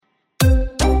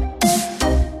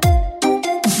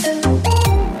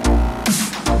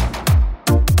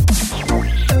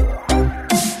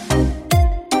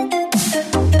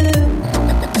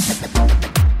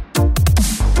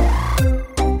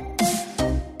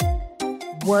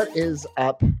What is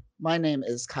up? My name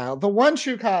is Kyle, the one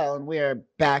true Kyle, and we are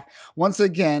back once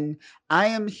again. I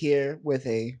am here with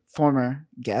a former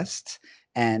guest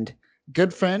and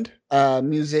good friend,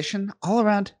 musician, all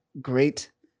around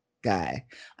great guy.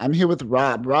 I'm here with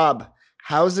Rob. Rob,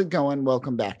 how's it going?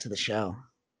 Welcome back to the show.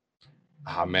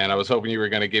 Oh man, I was hoping you were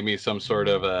going to give me some sort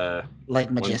of Like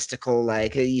one. majestical,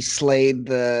 like you slayed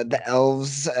the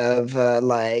elves of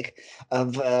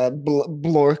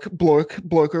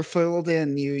Blorkerfield,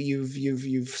 and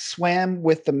you've swam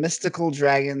with the mystical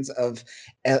dragons of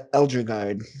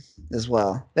Eldregard as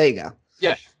well. There you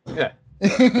Yeah, yeah.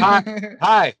 Hi, go.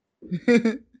 hi.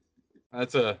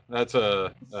 That's a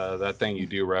that thing you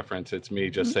do reference. It's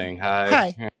me just saying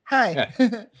hi. Hi, hi.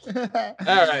 Yeah.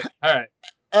 All right.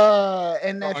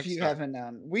 And if Wrong you start. haven't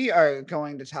known, we are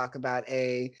going to talk about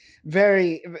a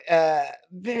very,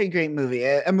 very great movie,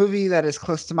 a movie that is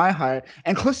close to my heart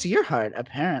and close to your heart,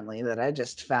 apparently, that I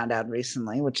just found out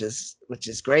recently, which is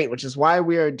great, which is why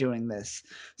we are doing this.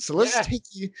 So Yeah.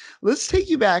 let's take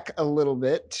you back a little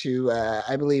bit to,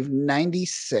 I believe,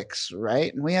 '96,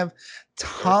 right? And we have Sure.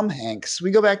 Tom Hanks.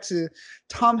 We go back to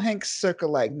Tom Hanks circa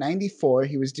like '94.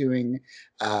 He was doing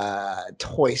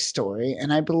Toy Story,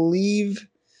 and I believe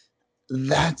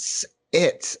that's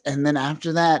it. And then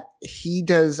after that, he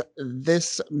does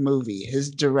this movie,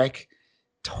 his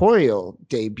directorial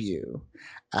debut,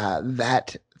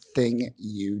 That Thing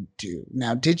You Do.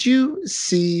 Now, did you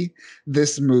see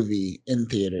this movie in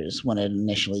theaters when it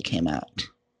initially came out?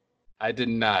 I did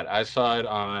not. I saw it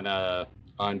on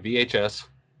VHS,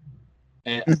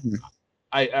 and Mhm.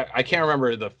 I can't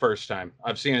remember the first time.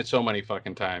 I've seen it so many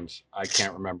fucking times. I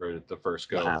can't remember the first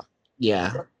go. Wow.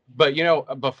 Yeah. But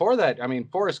before that, I mean,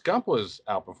 Forrest Gump was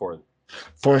out before.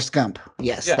 Forrest Gump.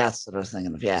 Yes, Yeah, that's what I was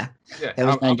thinking of. Yeah. yeah, That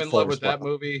was I'm in love 94 with as that well.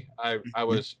 movie. I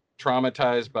was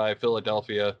traumatized by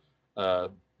Philadelphia. Uh,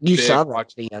 You Big saw that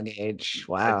watch. at a young age.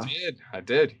 I Wow. did, I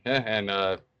did, yeah,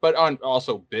 and but on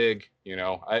also Big.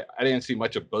 I didn't see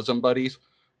much of Bosom Buddies,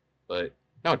 but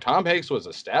no, Tom Hanks was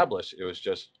established. It was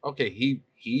just okay.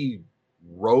 He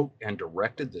wrote and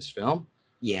directed this film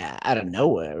Yeah, out of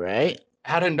nowhere, right?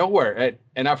 out of nowhere,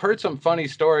 and I've heard some funny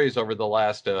stories over the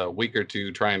last week or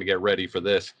two trying to get ready for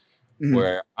this. Mhm.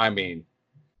 Where I mean,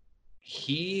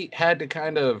 he had to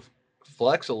kind of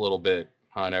flex a little bit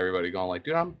on everybody, going like,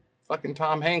 "Dude, I'm fucking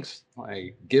Tom Hanks.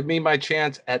 Like, give me my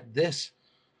chance at this.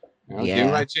 Give me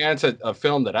Yeah. my chance at a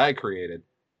film that I created."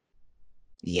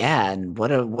 Yeah, and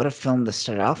what a film to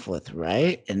start off with,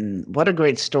 right? And what a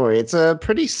great story. It's a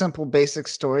pretty simple, basic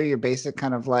story, your basic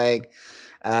kind of like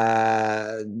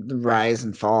the rise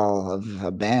and fall of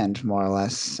a band, more or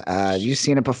less. You've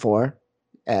seen it before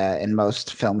in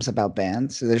most films about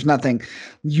bands. So there's nothing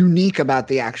unique about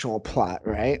the actual plot,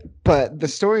 right? But the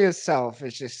story itself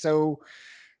is just so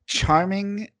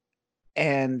charming,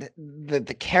 and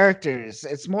the characters,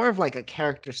 it's more of like a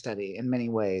character study in many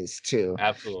ways too.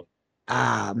 Absolutely.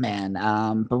 Ah, man.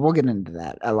 But we'll get into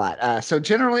that a lot. So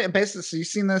generally, basically, so you've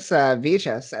seen this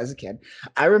VHS as a kid.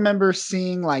 I remember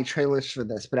seeing like trailers for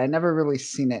this, but I never really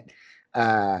seen it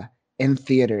uh in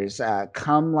theaters.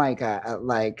 Come like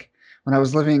when I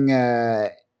was living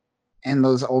in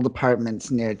those old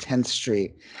apartments near 10th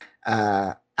Street.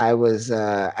 There was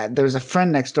a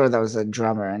friend next door that was a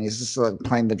drummer, and he's just like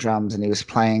playing the drums, and he was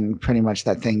playing pretty much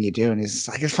That Thing You Do, and he's just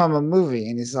like, it's from a movie,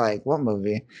 and he's like, what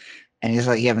movie? And he's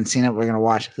like, you haven't seen it? We're gonna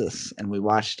watch this. And we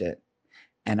watched it.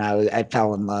 And I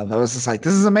fell in love. I was just like,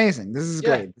 this is amazing. This is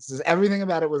Yeah. great. This is everything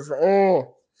about it was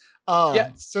Yeah.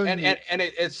 so unique. And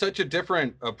it's such a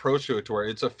different approach to it, to where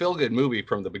it's a feel good movie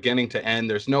from the beginning to end.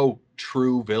 There's no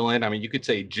true villain. I mean, you could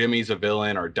say Jimmy's a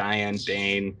villain, or Diane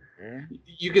Dane. Sure.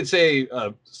 You could say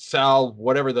Sal,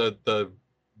 whatever the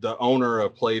owner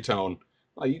of Playtone.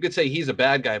 You could say he's a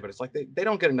bad guy, but it's like they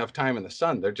don't get enough time in the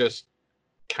sun. They're just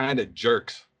kind of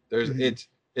jerks. There's Mhm.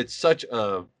 it's such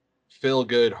a feel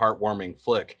good, heartwarming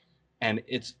flick, and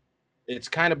it's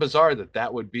kind of bizarre that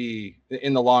that would be,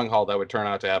 in the long haul, that would turn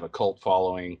out to have a cult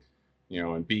following,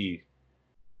 and be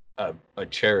a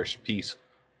cherished piece.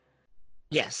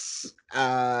 Yes.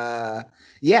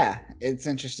 Yeah, it's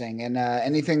interesting. And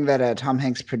anything that Tom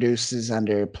Hanks produces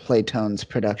under Playtone's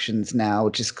Productions now,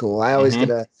 which is cool.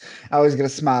 Mm-hmm. I always get a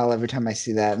smile every time I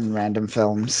see that in random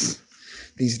films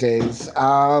these days. He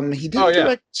Oh didn't yeah,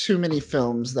 direct too many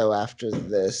films though after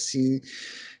this.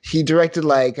 He directed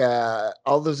like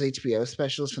all those HBO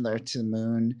specials from the Earth to the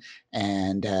Moon,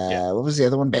 and yeah, what was the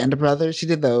other one? Band of Brothers. He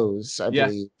did those, I yeah.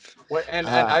 believe. Well, and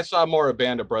Uh, I saw more of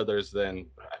Band of Brothers than,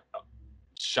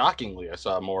 shockingly, I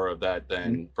saw more of that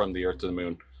than From the Earth to the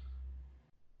Moon.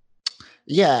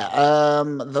 yeah,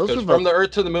 those were Because From both. the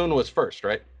Earth to the Moon was first,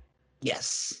 right?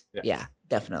 Yes. Yeah, Yeah,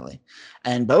 definitely.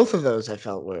 And both of those I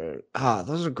felt were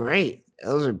those are great.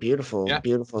 Those are beautiful, yeah.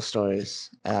 beautiful stories.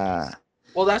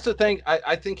 Well, that's the thing.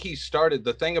 I think he started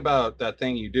the thing about that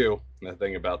thing you do. The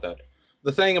thing about that.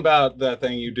 The thing about that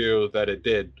thing you do that it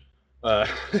did uh,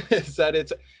 is that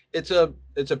it's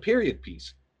a period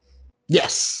piece,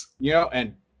 Yes. you know,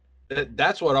 and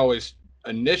that's what always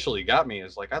initially got me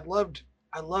is like I loved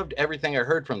everything I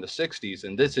heard from the '60s,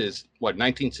 and this is what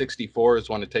 1964 is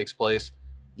when it takes place,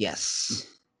 Yes.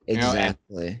 you know,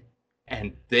 Exactly.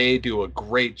 and they do a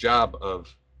great job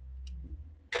of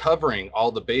covering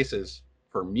all the bases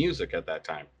for music at that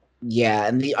time. Yeah,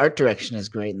 and the art direction is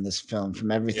great in this film, from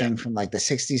Yeah, everything from like the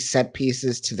 60s set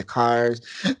pieces to the cars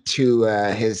to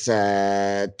his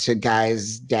to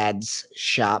Guy's dad's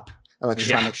shop, yeah,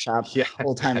 electronic shop, yeah.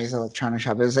 old timey's electronic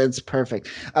shop. It's perfect.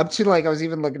 Up to like I was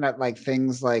even looking at like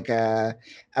things like I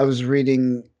was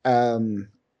reading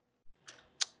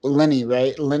Lenny,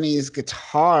 right? Lenny's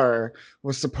guitar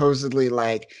was supposedly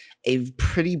like a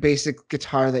pretty basic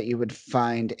guitar that you would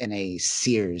find in a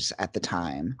Sears at the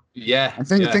time, Yeah, and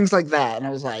yeah. things like that. And I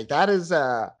was like,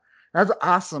 that's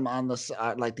awesome on this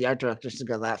like the art directors to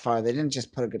go that far. They didn't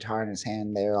just put a guitar in his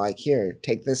hand. They were like, here,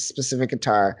 take this specific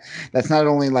guitar. That's not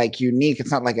only like unique,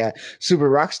 it's not like a super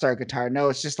rock star guitar. No,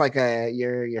 it's just like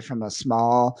you're from a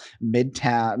small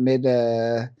midtown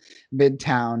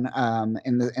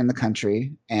in the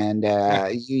country, and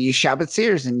you shop at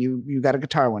Sears and you got a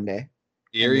guitar one day.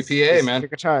 And Erie, PA, this is man. your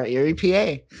guitar, Erie PA.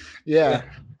 Yeah. Yeah.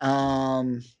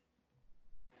 Um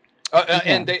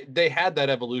And yeah. they had that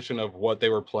evolution of what they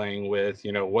were playing with,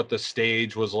 what the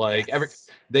stage was like. Yes.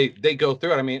 They go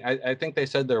through it. I mean, I think they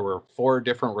said there were 4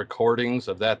 different recordings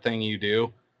of that thing you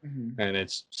do, Mhm. and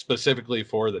it's specifically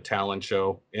for the talent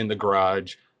show in the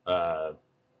garage.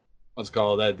 Let's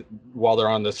call that while they're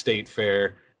on the state fair,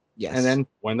 and Yes. then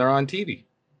when they're on TV.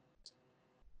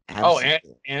 Oh,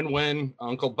 Absolutely. and when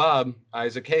Uncle Bob,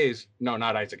 Isaac Hayes, no,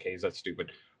 not Isaac Hayes, that's stupid.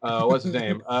 What's his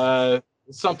name?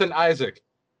 Something Isaac,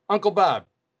 Uncle Bob,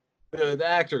 the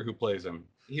actor who plays him.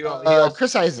 He also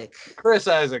Chris Isaac. Chris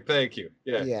Isaac. Thank you.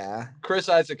 Yeah, Yeah. Chris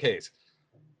Isaac Hayes.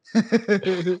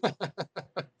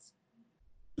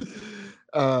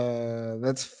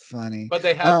 That's funny. But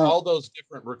they had all those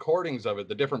different recordings of it,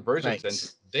 the different versions, and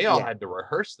Right. they all Yeah. had to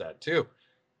rehearse that too.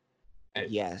 And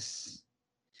Yes.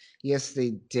 Yes,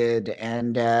 they did.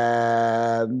 And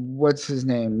what's his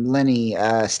name? Lenny.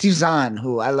 Steve Zahn,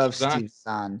 who I love Steve Zahn, Steve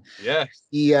Zahn.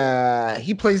 yeah,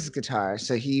 He plays guitar,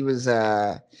 so he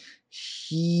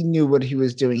knew what he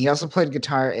was doing. He also played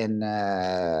guitar in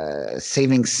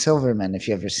Saving Silverman, if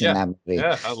you ever seen yeah, that movie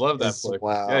yeah. I love that as flick. Yeah,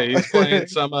 well. he's playing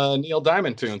some Neil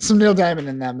Diamond tunes. Some Neil Diamond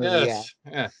in that movie, yeah.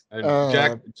 Yes, yeah.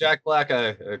 Uh, Jack Black.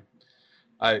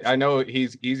 I know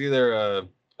he's either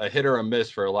a hit or a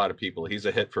miss for a lot of people. He's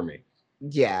a hit for me.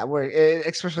 yeah,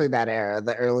 especially that era,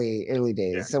 the early Yeah,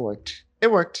 days. It worked.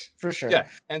 It worked for sure. yeah.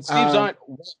 And Steve Um, Zahn,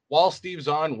 while Steve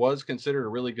Zahn was considered a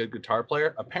really good guitar player,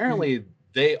 mhm, apparently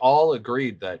they all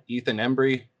agreed that Ethan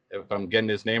Embry, if I'm getting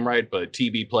his name right, but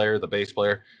TB player, the bass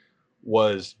player,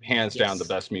 was hands down the yes.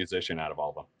 best musician out of all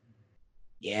of them.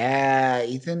 Yeah,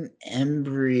 Ethan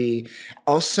Embry.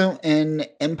 Also in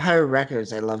Empire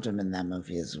Records. I loved him in that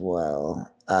movie as well.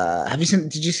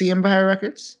 Did you see Empire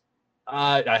Records?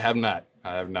 I have not.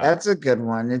 I have not. That's a good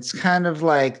one. It's kind of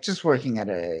like just working at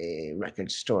a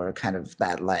record store, kind of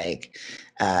that like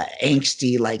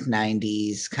angsty, like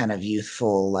 90s kind of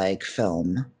youthful like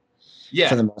film for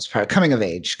Yeah, the most part, coming of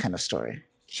age kind of story.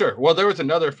 sure. Well, there was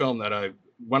another film that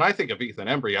when I think of Ethan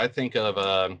Embry, I think of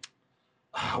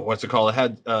what's it called? It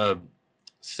had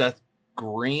Seth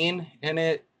Green in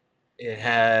it. It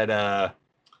had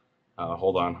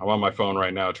hold on, I'm on my phone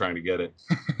right now trying to get it.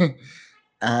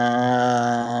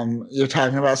 You're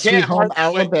talking about Sweet Can't Home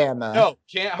hardly wait. Alabama. No,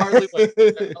 can't hardly wait.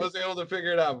 I was able to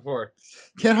figure it out before.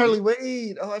 Can't hardly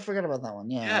wait. Oh, I forgot about that one.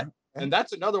 Yeah, Yeah. and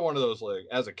that's another one of those, like,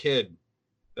 as a kid,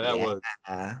 that Yeah.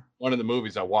 was one of the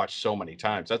movies I watched so many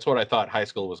times. That's what I thought high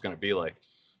school was going to be like.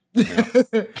 You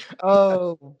know,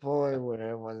 Oh boy,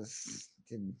 where was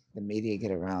did the media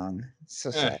get it wrong? So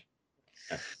eh, sad.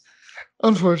 eh.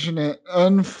 Unfortunate.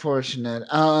 Unfortunate.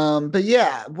 But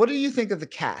yeah, what do you think of the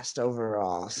cast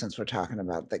overall, since we're talking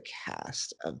about the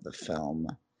cast of the film?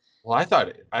 Well, I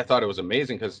thought it was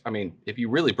amazing because I mean, if you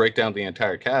really break down the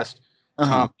entire cast,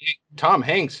 Uh-huh. Tom Tom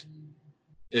Hanks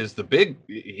is the big.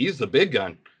 He's the big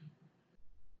gun.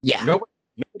 Yeah.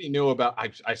 Nobody knew about.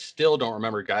 I still don't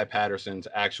remember Guy Patterson's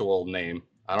actual name.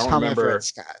 I don't Tom Everett remember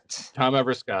Scott. Tom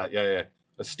Ever Scott. Yeah, yeah.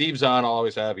 Steve Zahn, I'll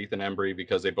always have Ethan Embry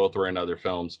because they both were in other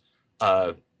films.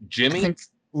 Uh, I Jimmy, think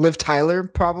Liv Tyler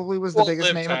probably was the well, biggest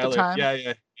Liv name at the Tyler. time. Yeah,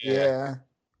 yeah, yeah. Yeah.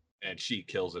 and she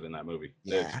kills it in that movie.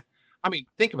 Yeah. I mean,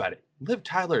 think about it. Liv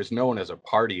Tyler is known as a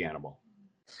party animal,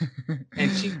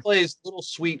 and she plays little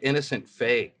sweet innocent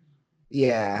Faye.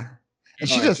 Yeah. You And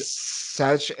know, she and does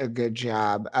such a good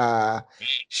job.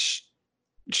 She,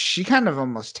 she kind of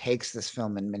almost takes this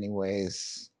film in many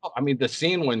ways. I mean, the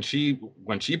scene when she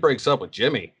breaks up with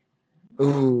Jimmy,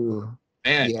 Ooh.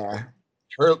 man, Yeah.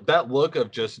 her that look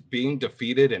of just being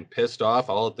defeated and pissed off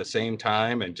all at the same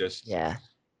time, and just Yeah.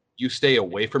 you stay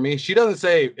away from me. She doesn't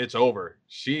say it's over.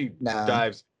 She No.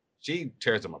 dives. She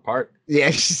tears him apart.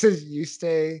 Yeah, she says you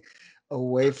stay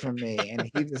away from me, and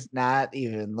he does not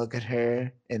even look at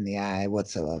her in the eye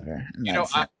whatsoever. And You know,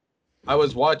 that's I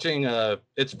was watching.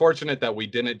 It's fortunate that we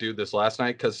didn't do this last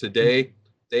night because today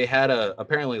they had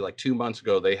apparently like 2 months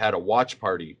ago they had a watch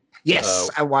party. Uh, yes,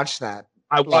 I watched that.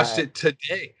 I watched Like it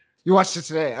today. you watched it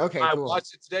today. Okay, I cool.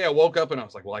 watched it today. I woke up and I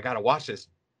was like, well, I got to watch this.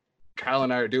 Kyle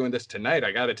and I are doing this tonight.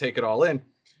 I got to take it all in.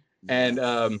 And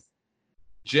Yes.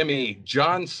 Jimmy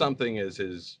John something is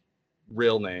his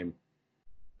real name.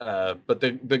 But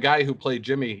the guy who played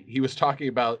Jimmy, he was talking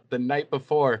about the night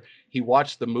before he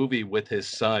watched the movie with his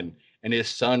son, and his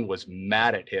son was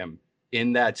mad at him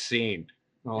in that scene.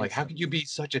 And I'm like, how could you be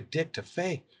such a dick to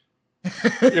Faye?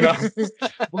 You know?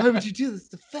 Why would you do this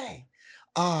to Faye?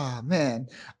 Oh man.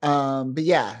 But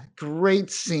yeah,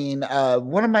 great scene.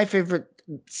 One of my favorite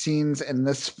scenes in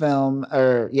this film,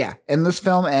 or yeah, in this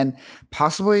film, and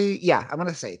possibly, yeah, I'm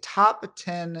gonna say top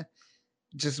 10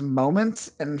 just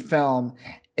moments in film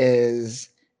is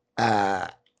uh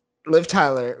Liv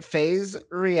Tyler, Faye's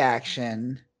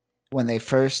reaction when they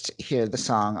first hear the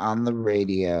song on the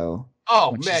radio,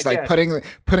 Oh when she's man, like yeah.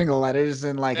 putting the letters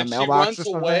in like a And she mailbox runs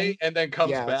or away something. and then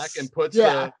comes back and Yes. puts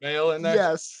Yeah. the mail in there.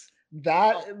 Yes.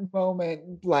 That Oh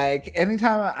moment, like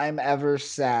anytime I'm ever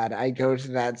sad, I go to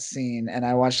that scene and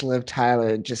I watch Liv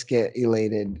Tyler just get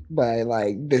elated by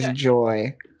like this yeah.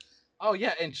 joy. Oh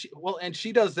yeah, and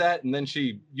she does that, and then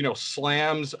she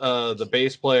slams the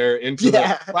bass player into the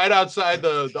Yeah. right outside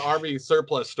the army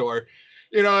surplus store,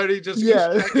 and he's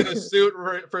Yeah. checking his suit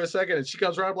for a second, and she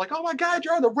comes around like, oh my god,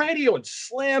 you're on the radio, and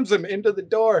slams him into the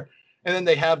door, and then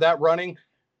they have that running,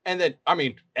 and then I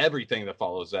mean everything that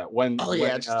follows that Oh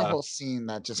yeah, just the whole scene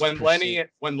that just pursues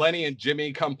when Lenny and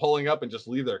Jimmy come pulling up and just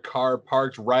leave their car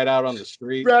parked right out on the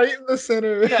street, right in the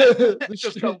center. yeah, The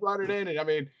just come street. running in, and I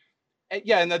mean.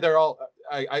 Yeah, and then they're all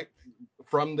I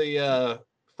from the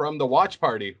watch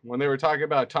party when they were talking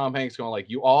about Tom Hanks going like,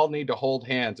 you all need to hold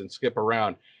hands and skip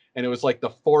around, and it was like the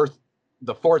fourth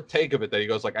take of it that he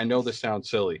goes like, I know this sounds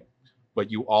silly,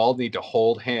 but you all need to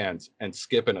hold hands and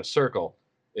skip in a circle.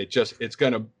 It's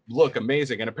gonna look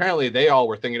amazing, and apparently they all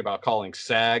were thinking about calling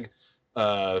SAG,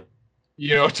 uh,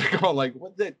 to go like,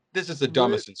 this is the What?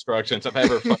 dumbest instructions I've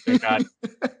ever fucking got,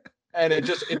 and it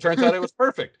turns out it was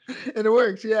perfect. And it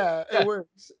works, yeah, it Yeah,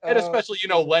 works. and especially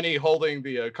Lenny holding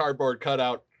the cardboard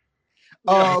cutout.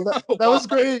 Oh, that While was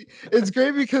great. It's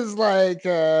great because like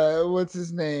what's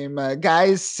his name?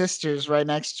 Guy's sister's right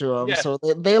next to him. yeah, So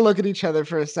they look at each other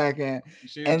for a second and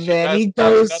she then has he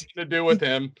having goes nothing to do with he,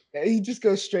 him. he just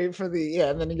goes straight for the yeah,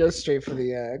 and then he goes straight for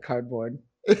the cardboard.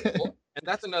 Well, and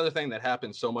that's another thing that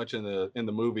happens so much in the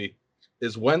movie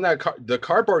is when the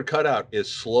cardboard cutout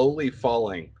is slowly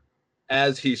falling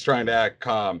as he's trying to act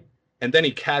calm, and then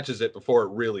he catches it before it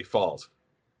really falls.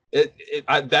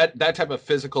 That type of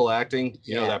physical acting,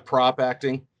 Yeah. that prop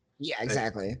acting, Yeah, it,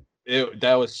 exactly.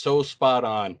 that was so spot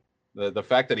on. The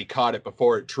fact that he caught it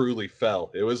before it truly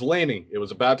fell. It was leaning. It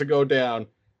was about to go down,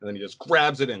 and then he just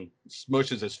grabs it and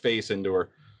smushes his face into her.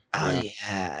 Oh Yeah.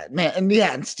 yeah, man, and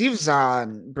yeah, and Steve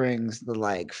Zahn brings the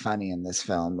like funny in this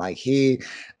film. Like he,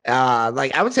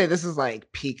 like I would say this is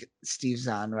like peak Steve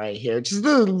Zahn right here. Just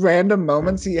the random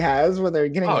moments he has when they're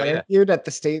getting Oh yeah. interviewed at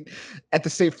the state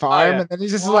Oh farm, yeah. and then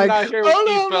he's just Well, I'm like, not here with "Oh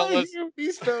these no, I'm not fellas. here with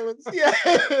these fellas."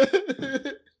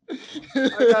 Yeah.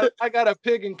 I got a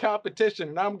pig in competition,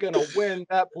 and I'm gonna win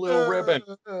that blue ribbon.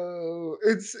 Oh,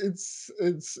 it's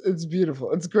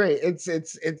beautiful. It's great.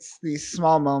 It's these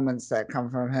small moments that come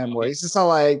from him where Mhm. he's just all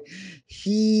like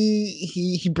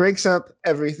he breaks up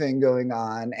everything going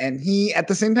on, and he at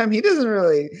the same time he doesn't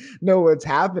really know what's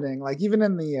happening. Like even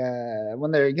in the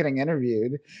when they're getting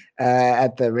interviewed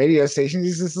at the radio station,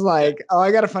 he's just Yeah. like, "Oh,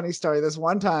 I got a funny story this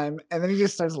one time," and then he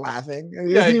just starts laughing. And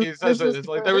he Yeah, doesn't even he says finish it. the It's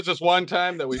like there was just one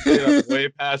time that we stayed up way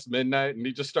past midnight, and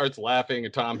he just starts laughing,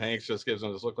 and Tom Hanks just gives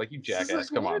him this look like, "You It's just like jackass,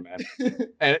 come what? on,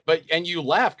 man." And you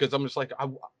laugh because I'm just like,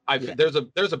 Yeah. there's a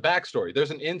backstory,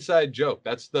 there's an inside joke.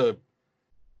 That's the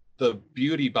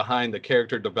beauty behind the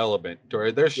character development.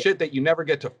 Or there's Yeah. shit that you never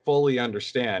get to fully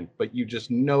understand, but you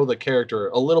just know the character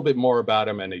a little bit more about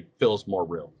him, and it feels more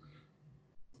real.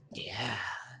 Yeah.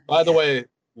 By the Yeah. way,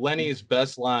 Lenny's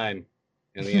best line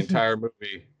in the entire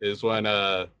movie is when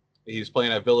he's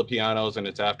playing at Villa Pianos and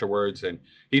it's afterwards and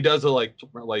he does it like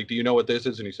do you know what this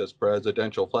is? And he says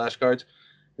presidential flashcards.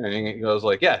 And he goes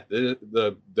like, yeah,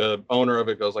 the owner of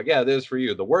it goes like, yeah, this is for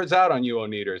you. The word's out on you,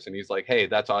 Oneaters. And he's like, hey,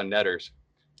 that's on Netters.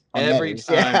 On Every Netters,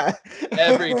 time, yeah.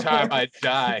 every time I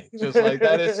die, just like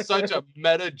that is such a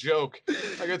meta joke.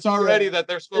 Like it's already Yeah, that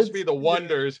they're supposed to be the yeah.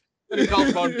 wonders. And he calls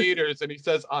them on meters and he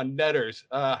says on Netters.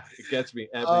 It gets me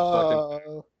every fucking time.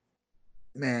 Oh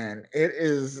man, it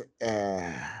is.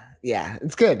 Yeah,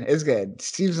 it's good. It's good.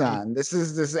 Steve Zahn. This.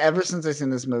 Ever since I seen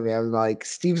this movie, I was like,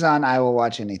 Steve Zahn. I will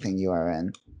watch anything you are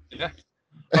in. Yeah.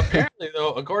 Apparently,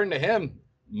 though, according to him,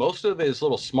 most of his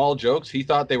little small jokes, he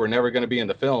thought they were never going to be in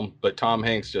the film, but Tom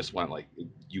Hanks just went like,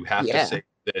 "You have to Yeah. say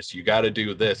this. You got to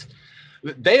do this."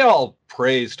 They all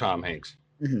praise Tom Hanks.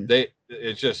 Mhm.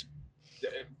 It's just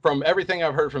from everything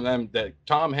I've heard from them that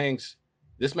Tom Hanks,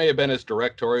 this may have been his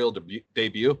directorial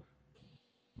debut,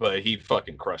 but he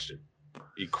fucking crushed it.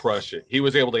 He crushed it. He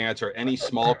was able to answer any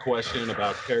small question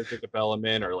about character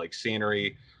development or like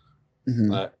scenery.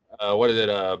 Mhm. What is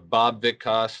it? Bob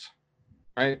Vitcost,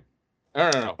 right?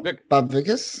 No. Bob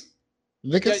Vickers.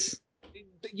 Yeah, Vickers.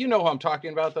 you know who I'm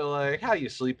talking about. They're like, how you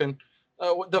sleeping?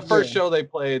 The Yeah. first show they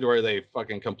played where they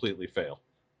fucking completely fail.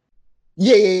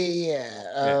 Yeah.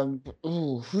 Yeah.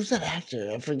 Ooh, who's that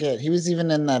actor? I forget. He was even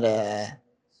in that.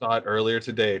 Saw it earlier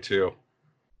today too.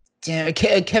 Damn,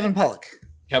 Kevin Pollak.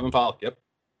 Kevin Pollak. Yep.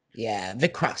 Yeah,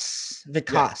 Vic Cross. Vic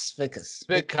Yeah. Cross. Vicus.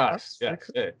 Vic Cross. Yeah. Vic-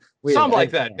 Yeah. Weird. Something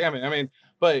like that. Damn it. I mean,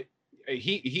 but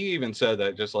he even said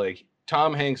that just like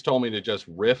Tom Hanks told me to just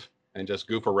riff and just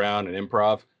goof around and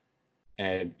improv,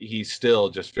 and he still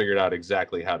just figured out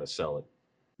exactly how to sell it.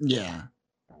 Yeah.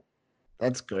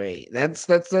 That's great. That's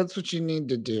what you need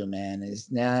to do, man. Is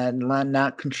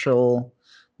not control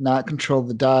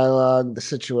the dialogue, the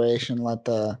situation. Let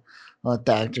the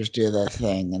actors do their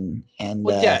thing, and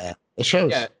Well, yeah, it shows.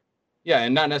 yeah, yeah,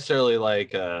 and not necessarily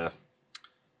like to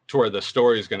where the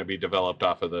story is going to be developed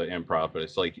off of the improv, but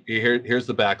it's like here's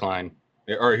the back line,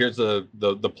 or here's the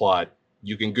plot.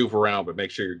 You can goof around, but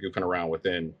make sure you're goofing around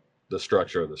within the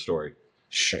structure of the story.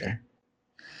 Sure.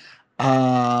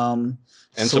 And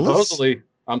So let's. supposedly,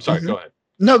 I'm sorry, Mhm. go ahead.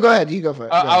 No, go ahead. You go for it.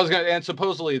 Go I ahead. was gonna, and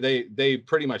supposedly they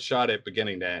pretty much shot it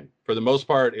beginning to end. For the most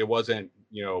part, it wasn't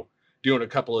doing a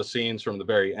couple of scenes from the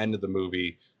very end of the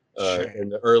movie Sure. in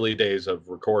the early days of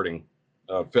recording,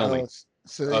 filming. Oh,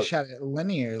 so they shot it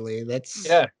linearly. That's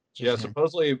Yeah, yeah. interesting.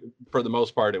 Supposedly, for the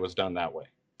most part, it was done that way.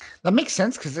 That makes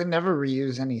sense because they never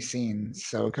reuse any scenes,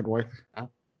 so it could work. Huh?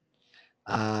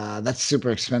 That's super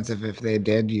expensive if they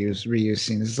did reuse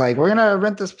scenes. It's like we're gonna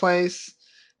rent this place,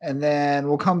 and then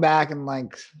we'll come back in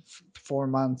like 4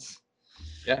 months.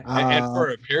 Yeah, and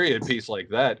for a period piece like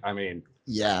that, I mean,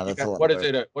 Yeah, you that's a got lot of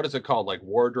work. what is it called, like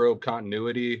wardrobe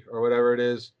continuity or whatever it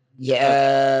is.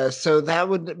 Yeah, so that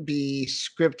would be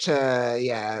script.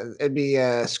 Yeah, it'd be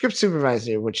a script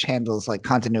supervisor, which handles like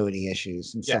continuity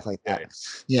issues and Yeah, stuff like yeah, that.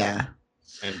 yeah. Yeah.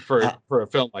 And Uh, for a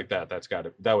film like that,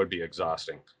 that would be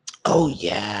exhausting. Oh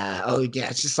yeah. Oh yeah.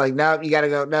 It's just like no, you gotta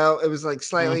go. No, it was like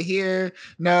slightly here.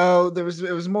 No, it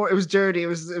was more. It was dirty. It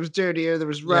was dirtier. There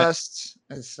was Yeah, rust.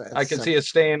 I It's can so, see a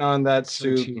stain on that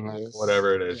so suit, tedious.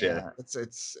 whatever it is. Yeah, Yeah.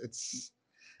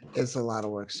 It's a lot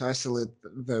of work. So I salute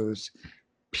those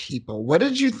people. What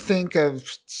did you think of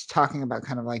talking about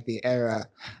kind of like the era?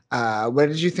 What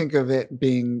did you think of it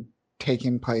being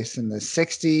taking place in the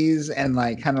 60s and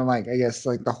like kind of like I guess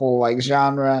like the whole like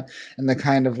genre and the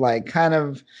kind of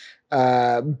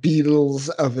Beatles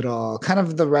of it all, kind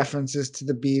of the references to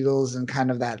the Beatles and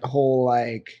kind of that whole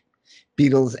like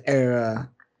Beatles era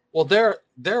well,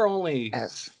 they're only,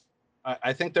 as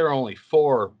I think there are only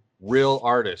four real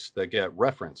artists that get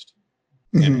referenced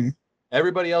in it. Mhm.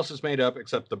 Everybody else is made up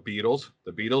except the Beatles.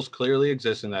 The Beatles clearly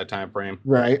exist in that time frame.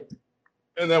 Right.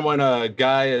 And then when a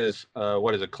guy is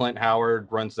what is it, Clint Howard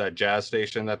runs that jazz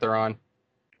station that they're on.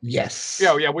 Yes.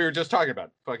 Yeah, yeah, we were just talking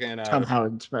about fucking Tom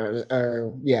Howard's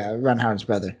brother, yeah, Ron Howard's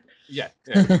brother. yeah,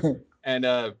 yeah. And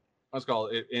what's it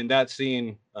called in that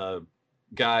scene,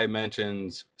 guy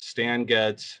mentions Stan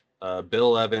Getz,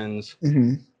 Bill Evans.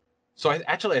 Mm-hmm. So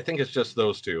I think it's just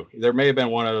those two. There may have been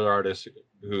one other artist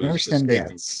who's escaping.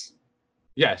 Getz.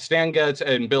 Yeah, Stan Getz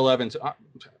and Bill Evans.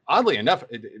 Oddly enough,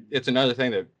 it's another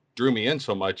thing that drew me in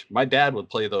so much. My dad would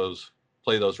play those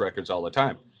records all the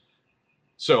time.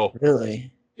 So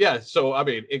Really? yeah, so I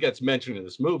mean, it gets mentioned in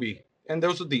this movie, and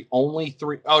those are the only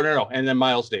three. Oh no, and then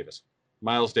Miles Davis.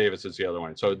 Miles Davis is the other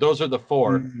one. So those are the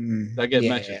four that get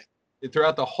mentioned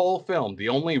throughout the whole film. The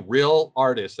only real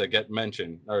artists that get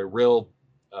mentioned, or real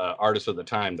artists of the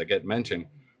time that get mentioned,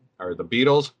 are the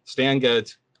Beatles, Stan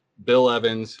Getz, Bill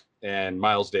Evans, and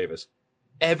Miles Davis.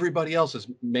 Everybody else is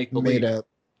make Made believe. up.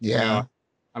 You know, Yeah.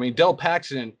 I mean, Del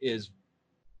Paxton is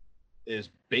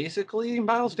basically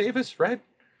Miles Davis, right?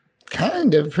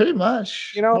 Kind of, pretty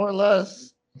much, You know, more or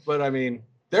less. but I mean,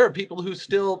 there are people who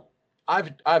still.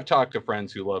 I've talked to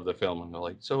friends who love the film, and they're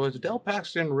like, "So is Del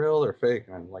Paxton real or fake?"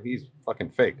 And I'm like, "He's fucking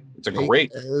fake.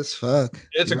 Fake as fuck.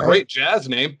 It's a You're right. great jazz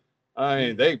name.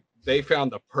 I mean, they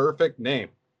found the perfect name."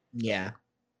 Yeah.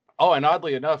 Oh, and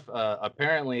oddly enough,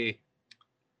 apparently,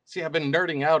 see, I've been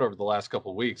nerding out over the last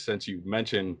couple of weeks since you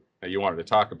mentioned that you wanted to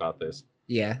talk about this.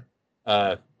 Yeah.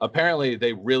 Apparently,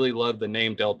 they really love the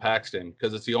name Del Paxton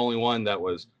because it's the only one that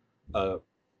was.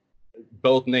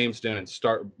 Both names didn't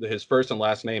start. His first and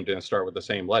last name didn't start with the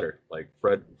same letter. Like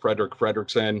Frederick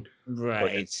Fredrickson, fucking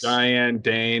Right. Diane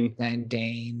Dane. And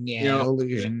Dane, You yeah, know,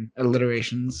 illusion,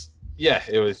 alliterations. yeah,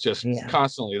 it was just Yeah.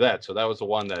 constantly that. So that was the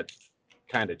one that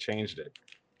kind of changed it.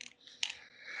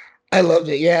 I loved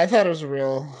it. Yeah, I thought it was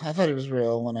real. I thought it was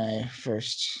real when I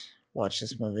first watched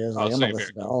this movie. I was Oh, like, I'm gonna same here.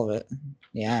 listen to all of it. I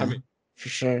Yeah, mean, for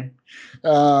sure.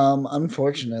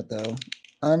 Unfortunate though.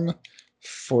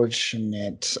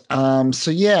 Unfortunate. So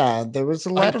yeah, there was a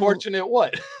lot of unfortunate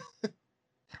what?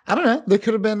 I don't know. There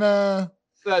could have been That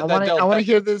Del I wanna Paxton.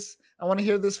 hear this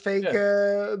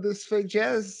Yeah, this fake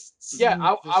jazz yeah.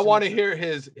 I musician. want to hear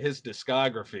his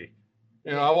discography.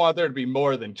 You know, I want there to be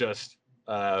more than just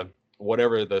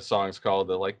whatever the song's called.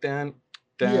 The like dan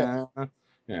Yeah, dan.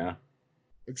 Yeah.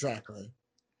 exactly.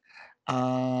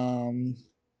 Um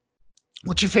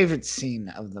what's your favorite scene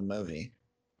of the movie?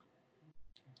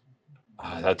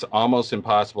 That's almost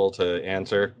impossible to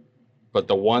answer, but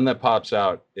the one that pops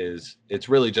out is it's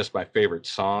really just my favorite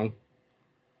song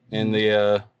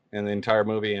Mhm. in the entire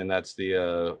movie, and that's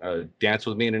the "Dance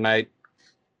with Me Tonight."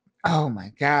 Oh my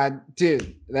god,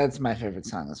 dude, that's my favorite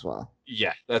song as well.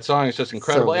 Yeah, that song is just So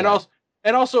incredible, good.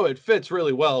 and also it fits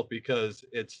really well because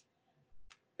it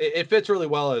fits really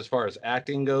well as far as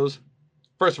acting goes.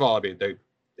 First of all, I mean,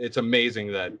 it's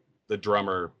amazing that the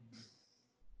drummer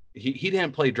he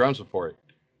didn't play drums before it,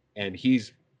 and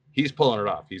he's pulling it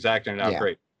off. He's acting it out Yeah.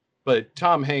 great. But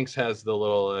Tom Hanks has the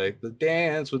little like the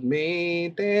dance with me,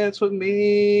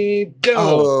 boom,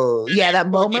 Oh, and yeah, that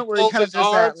he moment where he pulls kind of his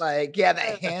does that, arms. like, yeah,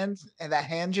 that Yeah,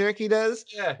 hand jerk he does,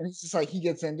 yeah, and it's just like he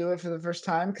gets into it for the first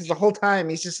time because the whole time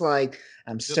he's just like,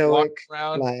 I'm just walk stoic,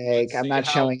 around. like Let's I'm see not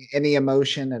how showing any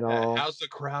emotion at all. how's the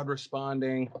crowd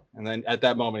responding. And then at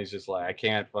that moment, he's just like, I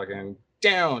can't fucking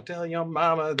down. Tell your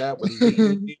mama that would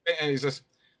leave me. And he's just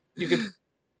you could.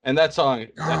 And that Oh song is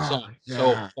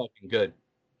so yeah, fucking good.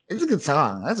 it's a good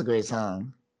song. That's a great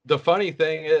song. The funny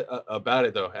thing about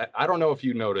it though, I don't know if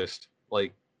you noticed,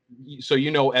 like, so you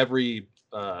know every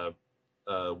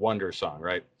Wonder song,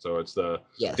 right? So it's the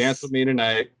Dance with Yes. Me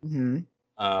Tonight. Hmm.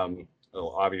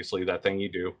 Well, obviously that thing you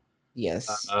do.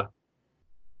 Yes. Uh,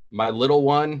 My Little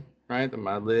One, right?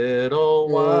 My Little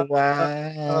One. Oh,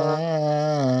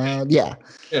 wow. Yeah.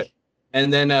 Yeah.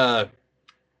 And then I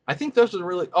think those are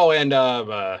really. Oh, and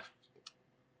I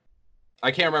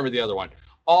can't remember the other one.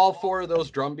 All four of those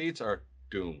drum beats are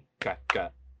doom, cat,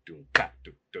 cat, doom, cat,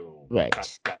 doom, doom, cat,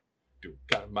 Right. cat, doom,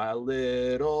 cat. My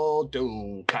little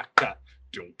doom, cat, cat,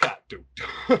 doom, cat, doom,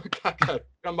 doom, cat, cat.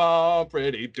 Come on,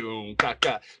 pretty doom, cat,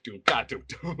 cat, doom, cat, doom,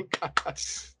 doom, cat, cat.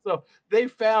 So they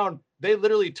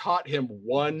literally taught him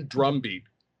one drum beat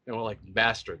and were like,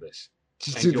 master this,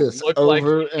 Just and do you'll this look like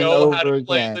over you and know how to over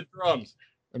play again. the drums.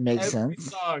 It makes Every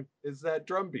sense. song is that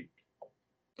drum beat.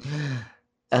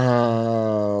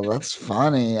 Oh, that's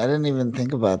funny. I didn't even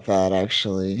think about that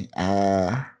actually.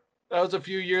 That was a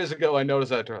few years ago. I noticed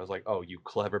that. I was like, "Oh, you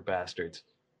clever bastards!"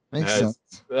 Makes That's,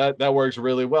 sense. that works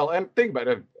really well. And think about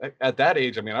it. At that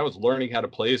age, I mean, I was learning how to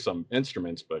play some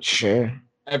instruments, but Sure.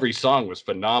 every song was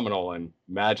phenomenal and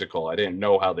magical. I didn't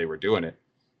know how they were doing it,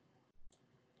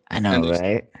 I and know,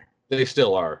 right? they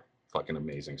still are fucking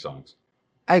amazing songs.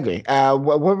 I agree.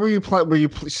 What were you playing?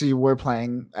 So you were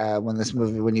playing when this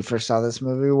movie when you first saw this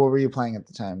movie? What were you playing at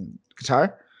the time?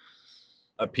 Guitar,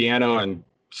 A piano and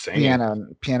singing.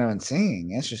 piano, and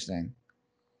singing. Interesting.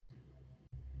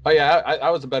 Oh yeah, I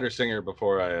was a better singer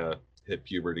before I hit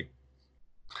puberty.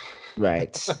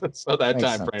 Right. So that Makes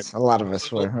time frame. sense. A lot of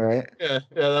us were, right? Yeah,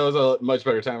 yeah, that was a much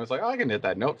better time. It's like, oh, I can hit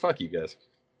that note. Fuck you guys.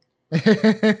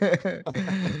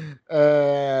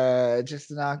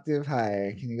 Just an octave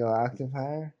higher. Can you go octave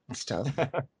higher? It's tough.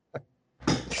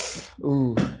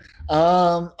 Ooh.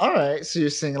 All right. So you're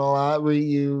singing a lot.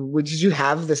 Did you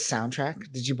have this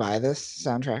soundtrack? Did you buy this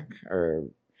soundtrack or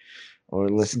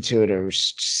listen to it or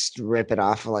just rip it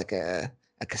off of like a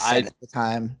cassette I at the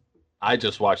time? I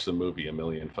just watched the movie a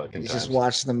million fucking You just times.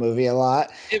 watched the movie a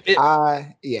lot. It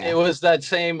Yeah. was that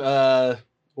same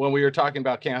when we were talking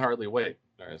about Can't Hardly Wait.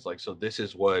 It's like, so this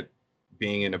is what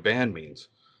being in a band means.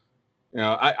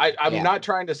 I'm Yeah. not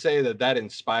trying to say that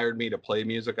inspired me to play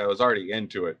music. I was already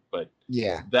into it, but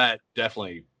Yeah. that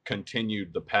definitely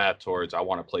continued the path towards I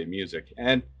want to play music,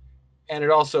 and it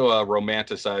also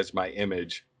romanticized my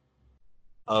image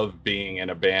of being in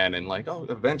a band, and like, oh,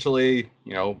 eventually,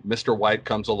 Mr. White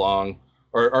comes along,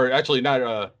 or actually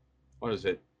not. What is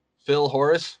it? Phil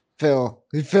Horace.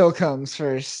 Phil comes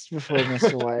first before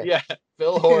Mr. White. Yeah,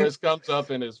 Phil Horace comes up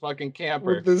in his fucking With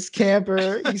camper. this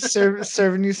camper, he's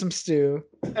serving you some stew.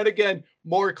 And again,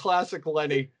 more classic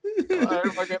Lenny.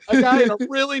 A guy in a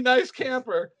really nice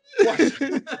camper.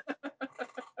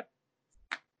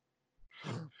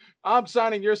 I'm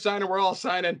signing, you're signing, we're all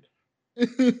signing.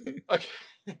 Okay.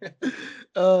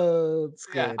 Oh, it's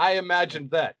Yeah, good. I imagined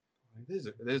that. This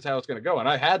is how it's going to go. And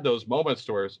I had those moments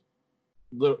where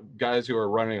little guys who are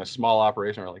running a small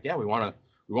operation are like, yeah, we want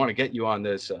to get you on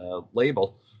this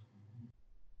label.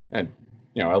 And,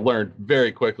 I learned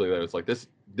very quickly that it's like, this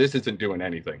isn't doing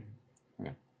anything.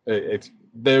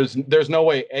 There's no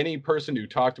way any person who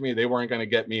talked to me, they weren't going to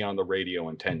get me on the radio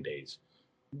in 10 days.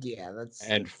 Yeah,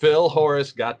 And Phil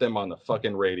Horace got them on the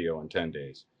fucking radio in 10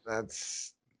 days.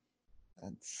 That's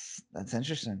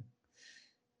interesting.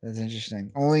 That's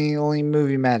interesting. Only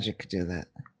movie magic could do that.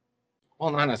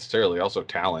 Well, not necessarily. Also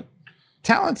talent.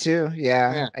 Talent too,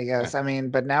 yeah, Yeah, I guess. yeah. I mean,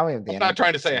 but now we have the I'm not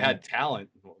trying to internet, say I so had talent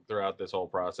throughout this whole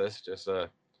process. Just I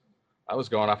was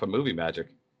going off of movie magic.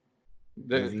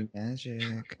 movie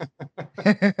magic.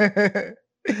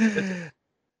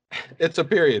 It's a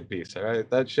period piece. All right,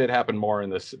 that shit happened more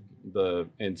in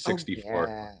in '64.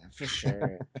 Yeah, for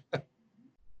sure.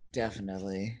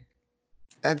 Definitely.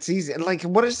 That's easy. Like,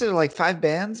 what is there, like 5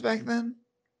 bands back then?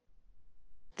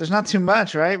 There's not too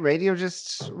much, right? Radio's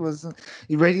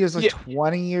like Yeah,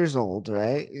 20 years old,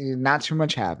 right? Not too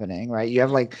much happening, right? You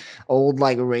have like old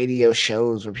like radio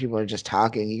shows where people are just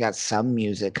talking. You got some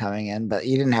music coming in, but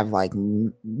you didn't have like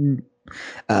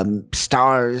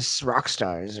rock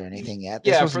stars or anything yet.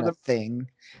 This yeah. For wasn't a the thing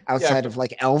yeah, outside of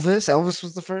like Elvis. Elvis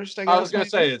was the first, I I was guess,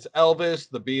 gonna maybe. say it's Elvis,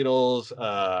 the Beatles,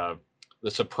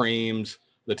 the Supremes,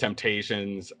 the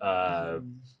Temptations. Uh,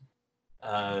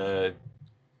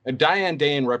 and Diane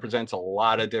Dane represents a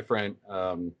lot of different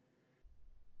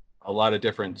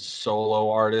solo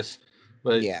artists,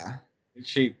 but Yeah.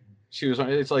 she she was.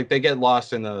 It's like they get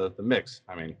lost in the mix.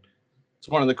 I mean, it's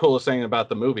one of the coolest things about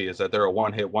the movie is that they're a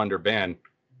one hit wonder band,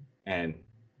 and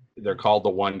they're called the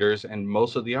Wonders, and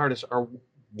most of the artists are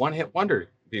one hit wonder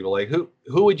people. Like who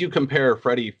would you compare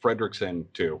Freddie Fredrickson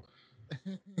to?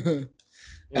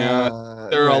 Right.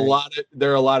 There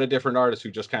are a lot of different artists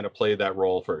who just kind of played that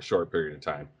role for a short period of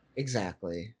time.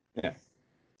 Exactly. Yeah,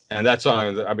 and that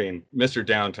song, I mean, Mr.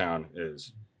 Downtown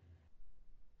is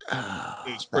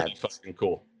pretty That's fucking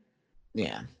cool.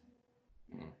 yeah.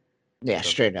 Yeah, The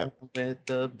straight up. with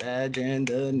the badge in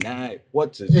the night.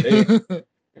 What's his name?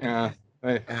 Yeah,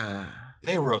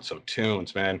 they wrote some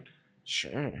tunes, man.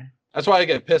 Sure. That's why I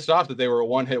get pissed off that they were a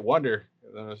one hit wonder.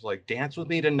 And I was like, Dance with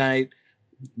Me Tonight,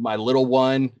 My Little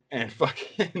One, and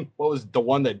fucking what was the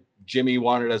one that Jimmy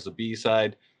wanted as a B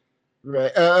side?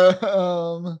 Right.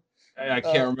 I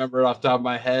can't remember it off the top of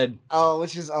my head. Oh,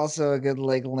 which is also a good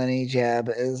like Lenny jab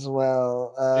as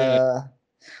well. Yeah.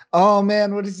 Oh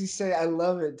man, what does he say? I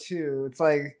love it too. It's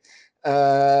like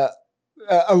uh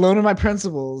alone in my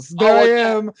principles. There Oh I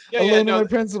well, am, yeah. alone in No, my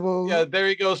principles. yeah. There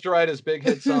he goes to write his big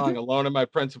hit song, "Alone in My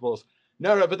Principles."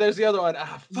 No, but there's the other one.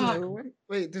 Ah, There's fuck. another one?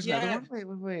 Wait, there's another Yeah,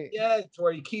 one? Wait. yeah. It's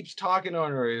where he keeps talking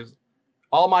on her. He's,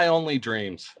 All My Only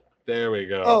Dreams. There we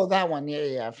go. Oh, that one.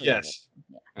 Yeah, I forgot Yes.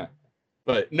 Yeah.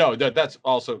 But no, that's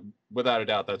also without a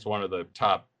doubt that's one of the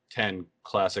top 10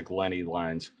 classic Lenny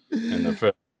lines in the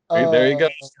film. There you Uh go.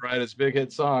 Write his big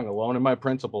hit song, "Alone in My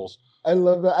Principles." I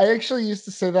love that. I actually used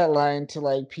to say that line to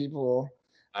like people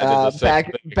I did the same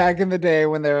thing. back in the day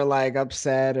when they were like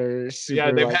upset or Yeah,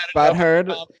 super they've like had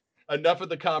butthurt. enough of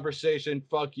the conversation.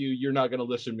 Fuck you. You're not gonna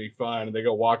listen to me. Fine. And they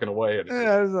go walking away. And it's And like,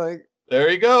 I was like, there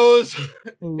he goes.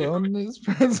 loneliness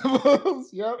principles.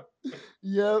 Yep.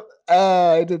 Yep.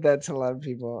 I did that to a lot of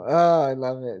people. Oh, I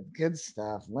love it. Good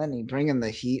stuff. Lenny bringing the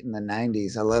heat in the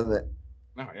 90s. I love it.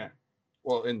 Oh yeah.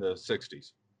 Well, in the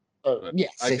 '60s. Oh, But yeah.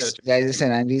 I got 60s. I just say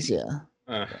 90s. Yeah.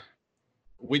 you.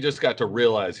 We just got to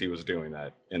realize he was doing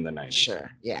that in the '90s. Sure.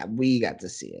 Yeah. We got to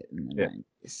see it in the Yeah.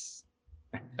 90s.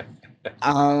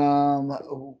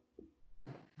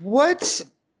 What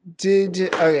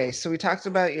okay, so we talked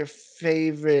about your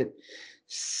favorite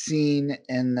scene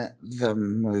in the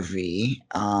movie.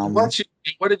 What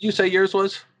did you say yours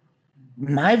was?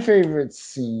 My favorite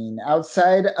scene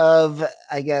outside of,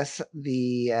 I guess,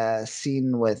 the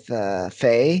scene with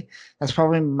Faye, that's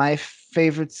probably my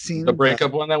favorite The scene. But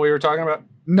breakup one that we were talking about.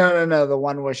 no, the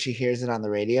one where she hears it on the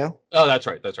radio. Oh, that's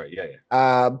right. That's right. Yeah,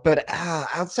 yeah. But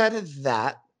outside of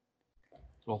that,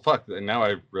 Well, fuck. Now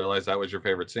I realize that was your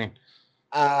favorite scene.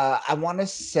 I want to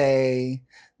say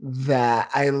that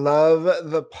I love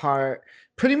the part.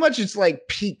 Pretty much, it's like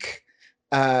peak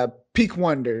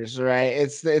wonders, right?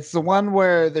 It's the one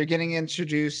where they're getting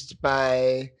introduced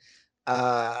by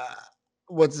uh,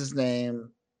 what's his name?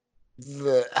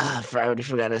 I already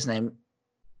forgot his name.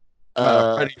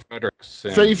 Uh, Freddie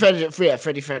Frederickson. Freddie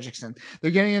Fredrickson. They're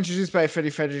getting introduced by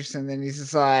Freddie Fredrickson, and he's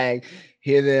just like,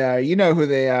 "Here they are, you know who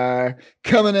they are,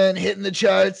 coming in, hitting the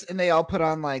charts," and they all put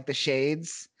on like the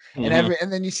shades, Mm-hmm.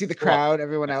 and then you see the Well, crowd,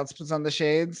 everyone else puts on the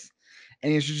shades,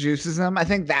 and he introduces them. I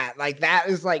think that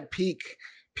is like peak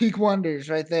wonders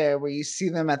right there, where you see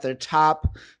them at their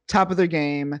top of their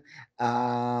game.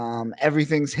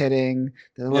 Everything's hitting,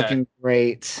 they're yeah. looking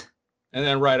great. And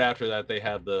then right after that, they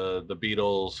had the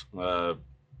Beatles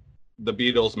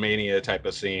mania type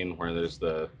of scene where there's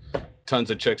the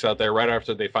tons of chicks out there. Right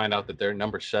after they find out that they're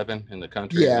number 7 in the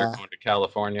country and they're Yeah. going to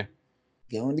California.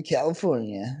 Going to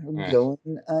California, Yeah. going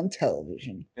on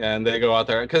television. And they go out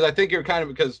there because I think you're kind of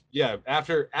because yeah,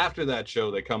 after that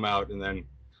show they come out and then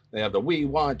they have the we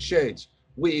want shades,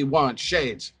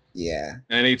 Yeah.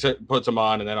 and he puts them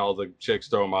on and then all the chicks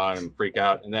throw them on and freak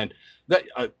out and then that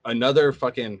another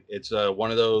fucking it's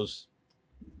one of those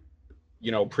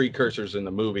precursors in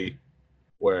the movie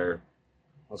where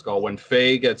let's go when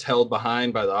Faye gets held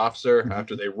behind by the officer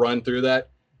after Mhm. they run through that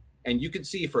and you can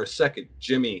see for a second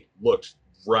Jimmy looks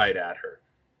right at her.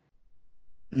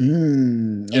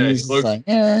 And Yeah, he he's just like,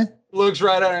 eh. looks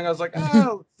right at her and I was like,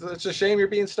 oh, it's a shame you're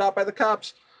being stopped by the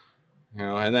cops.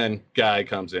 And then guy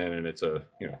comes in and it's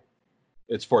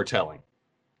foretelling.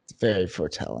 It's very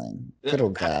foretelling. Good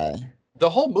old guy. The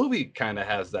whole movie kind of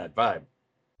has that vibe.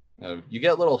 You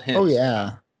get little Oh hints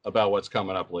yeah. about what's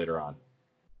coming up later on.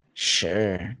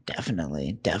 Sure.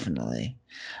 Definitely.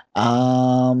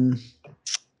 Um,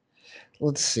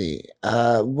 let's see.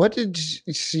 What did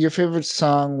so your favorite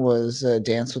song was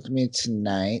Dance with Me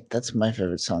Tonight? That's my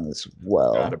favorite song as Gotta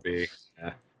well. be.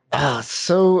 Yeah.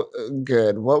 So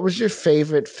good. What was your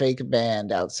favorite fake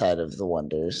band outside of the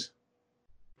Wonders?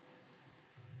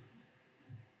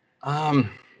 Um,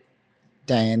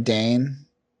 Diane Dane.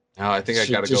 no, I think I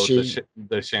got to Does go with she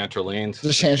the Chanterlines.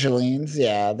 the Changelines?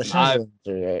 Yeah, the I Changelines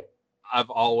are great. I've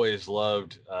always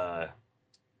loved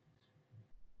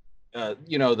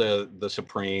the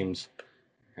Supremes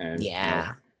and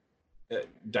Yeah.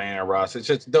 Diana Ross. It's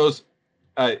just those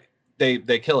uh, they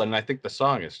kill it, and I think the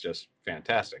song is just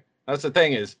fantastic. That's the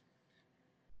thing is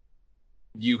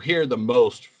you hear the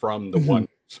most from the Mhm. one.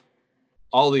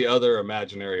 All the other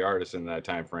imaginary artists in that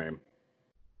time frame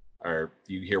are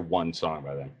you hear one song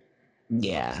by them.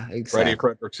 Yeah, Freddie exactly.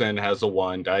 Fredrickson has the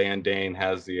one. Diane Dane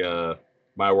has the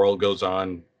My World Goes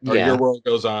On or Your Yeah, World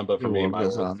Goes On, but for your me, world My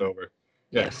goes World is on. over.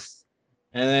 Yeah, Yes.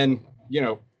 and then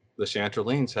the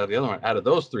Chanterlines have the other one. Out of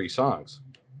those 3 songs,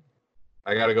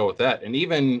 I got to go with that. And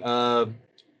even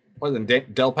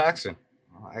wasn't Del Paxton.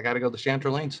 I got to go the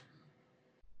Chanterlines.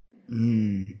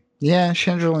 Yeah,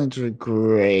 Changelines are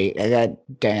great. I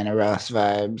got Diana Ross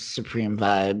vibes, Supreme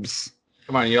vibes.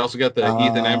 Come on, you also got the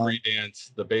Ethan Um, Embry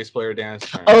dance, the bass player dance.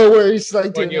 oh, where he's like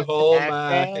When doing you it hold back my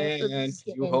dance and hand, you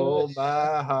spinning around. hold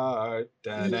my heart.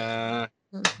 Da-da.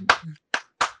 Yeah,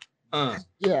 Uh,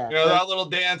 yeah, that little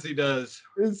dance he does.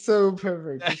 it's so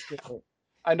perfect. It's great.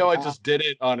 I know I Uh, just did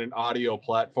it on an audio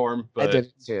platform, I but did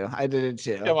it too. I did it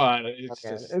too. come on, it's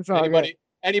Okay, just it's all good.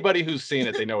 anybody who's seen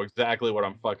it, they know exactly what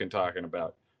I'm fucking talking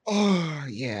about. Oh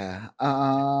yeah.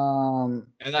 And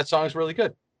that song's really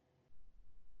good.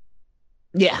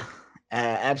 Yeah.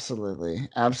 Absolutely.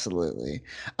 Yeah.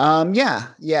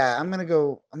 I'm gonna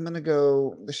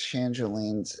go the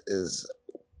Changelines as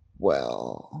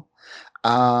well.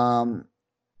 Um,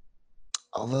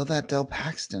 although that Del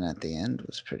Paxton at the end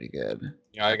was pretty good.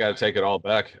 I got to take it all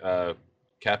back.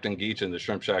 Captain Geach and the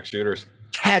Shrimp Shack Shooters.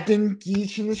 Captain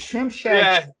Geach and the Shrimp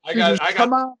Shack. Yeah, Shooters,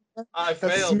 come on. I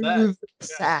That failed that. smooth Yeah,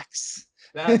 sax.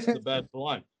 that's the best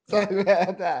one. Sorry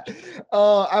about that.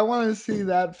 Oh, I want to see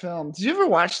that film. Did you ever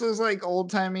watch those like old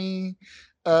timey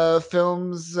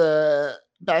films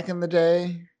back in the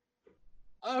day?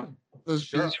 Those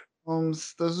Sure. beach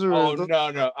films. Those are Oh those,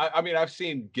 no. I mean, I've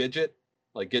seen Gidget,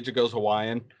 like Gidget Goes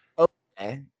Hawaiian.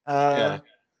 okay. Yeah,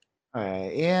 All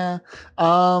right. Yeah.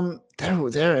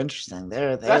 They're interesting.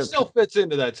 that They're still fits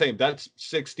into that same. That's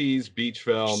 '60s beach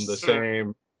film, the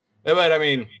same. But I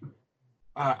mean,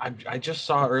 I just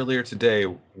saw earlier today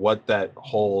what that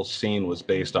whole scene was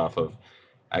based off of.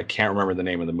 I can't remember the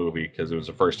name of the movie because it was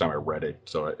the first time I read it,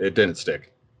 so it didn't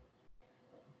stick.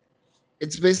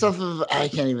 It's based off of I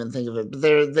can't even think of it,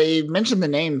 but they mentioned the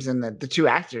names and the two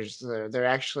actors. They're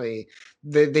actually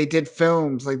they did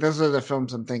films like those are the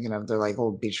films I'm thinking of. They're like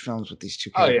old beach films with these two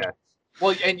Oh characters. yeah.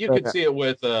 Well, and you But could see it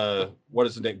with what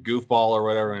is it, Goofball or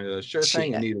whatever. And, sure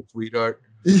thing, yeah. Anita, sweetheart.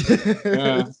 Yeah,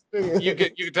 Yes. you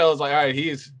could tell it's like, all right,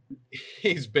 he's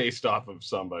based off of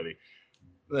somebody.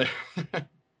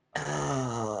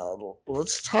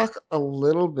 Let's talk a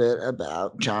little bit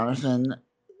about Jonathan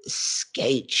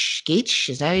Skaich. Skaich,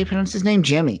 is that how you pronounce his name?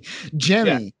 Jimmy. Yeah,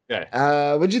 Jimmy.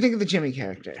 yeah. What do you think of the Jimmy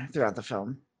character throughout the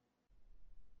film?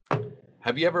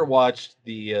 Have you ever watched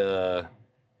the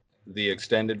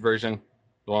extended version,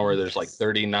 the one where there's like Yes.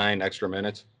 39 extra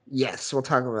minutes? Yes, we'll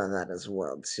talk about that as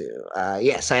well too.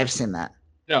 Yes, I have seen that.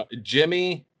 No,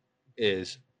 Jimmy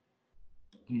is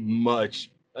much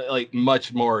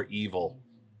more evil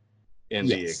in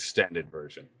the Yes. extended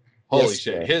version. Holy Yes,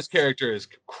 shit, sir. his character is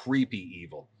creepy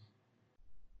evil.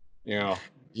 You know,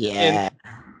 in Yeah.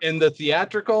 in the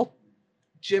theatrical,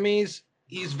 he's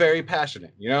very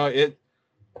passionate. You know, it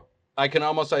I can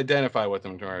almost identify with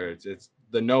him. It's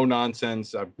the no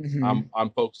nonsense. Hmm. I'm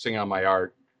focusing on my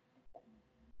art.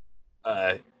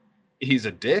 Uh, he's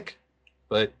a dick,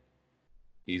 but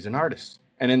he's an artist.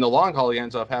 And in the long haul, he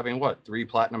ends up having what, 3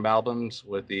 platinum albums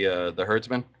with the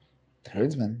Herdsman.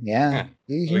 Herdsman. Yeah. Yeah,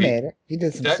 He so he made it. He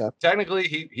did some stuff. technically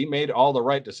he made all the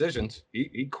right decisions.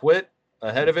 He quit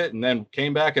ahead of it and then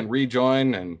came back and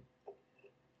rejoined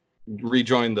the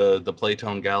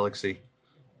Playtone Galaxy.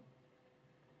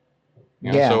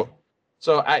 You know, Yeah.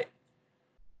 so I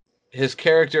his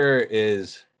character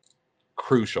is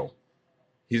crucial.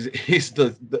 He's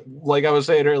the like I was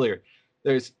saying earlier.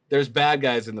 There's bad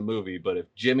guys in the movie, but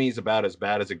if Jimmy's about as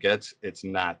bad as it gets, it's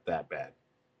not that bad.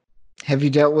 Have you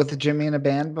dealt with Jimmy in a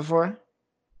band before?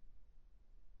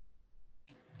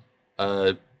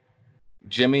 Uh,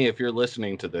 Jimmy, if you're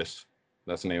listening to this,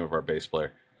 that's the name of our bass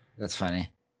player. That's funny.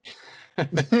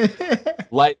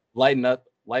 Lighten up,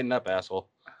 asshole.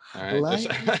 All right, just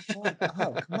Lighten the fuck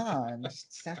up. Come on.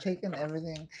 Just stop taking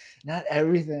everything. Not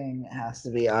everything has to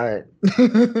be art.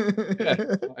 yeah.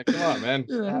 Like, come on, man.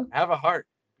 You know, Have a heart.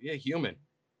 Be a human.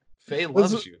 Faye that's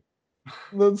loves you.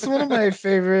 that's one of my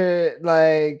favorite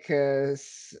moment.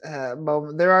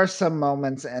 There are some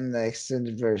moments in the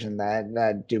extended version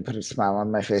that do put a smile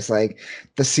on my face, like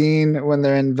the scene when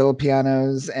they're in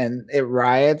Villapianos and it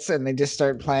riots and they just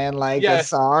start playing like a Yeah,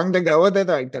 song to go with it.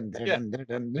 They're like dun, dun, yeah, dun,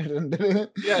 dun, dun, dun,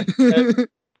 yeah. dun.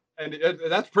 And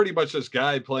that's pretty much this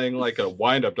guy playing like a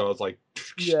wind-up doll. It's like,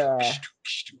 Yeah.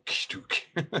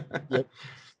 Yep.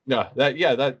 no,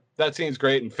 that scene's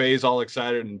great, and Faye's all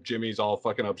excited, and Jimmy's all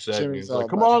fucking upset, and Jimmy's he's all like,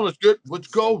 "Come about on, let's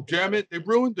go, damn it, they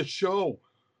ruined the show."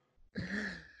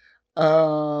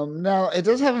 now it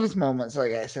does have its moments,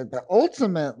 like I said, but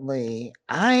ultimately,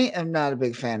 I am not a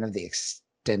big fan of the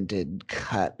extended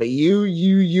cut. But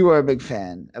you are a big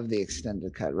fan of the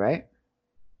extended cut, right?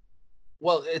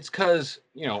 Well, it's because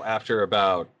after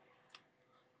about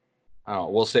I don't know,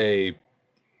 we'll say,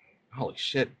 holy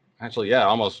shit, actually, yeah,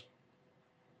 almost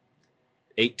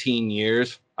 18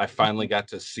 years, I finally got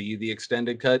to see the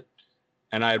extended cut,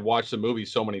 and I had watched the movie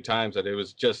so many times that it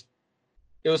was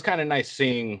kind of nice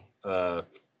seeing the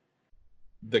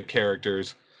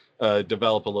characters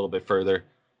develop a little bit further.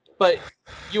 But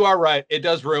you are right; it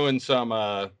does ruin some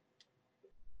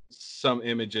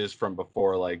images from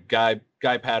before. Like Guy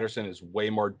Patterson is way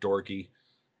more dorky.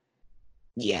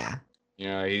 Yeah. You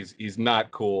know, he's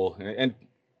not cool, and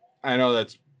I know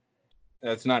that's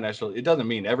not necessarily. It doesn't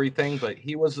mean everything, but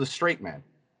he was the straight man.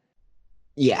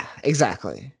 Yeah,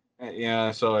 exactly.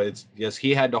 Yeah, so it's yes,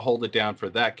 he had to hold it down for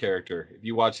that character. If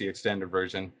you watch the extended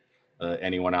version,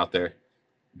 anyone out there,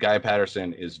 Guy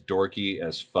Patterson is dorky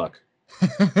as fuck,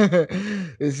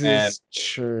 This and is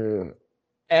true.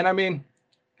 I mean,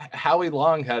 Howie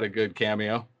Long had a good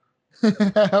cameo.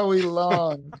 Howie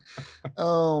Long.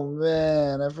 Oh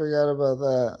man, I forgot about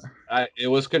that. It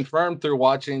was confirmed through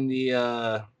watching the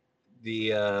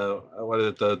what is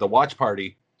it, the watch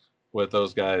party with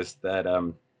those guys that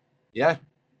yeah,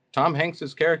 Tom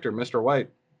Hanks's character Mr. White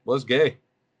was gay,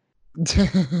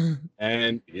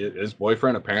 and his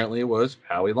boyfriend apparently was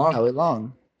Howie Long. Howie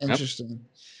Long. Yep. Interesting.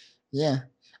 Yeah.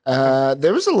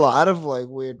 There was a lot of like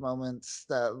weird moments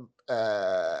that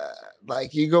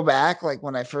like you go back, like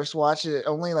when I first watched it,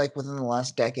 only like within the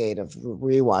last decade of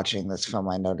rewatching this film,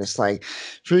 I noticed like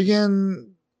freaking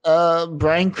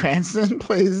Bryan Cranston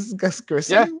plays Gus Yeah,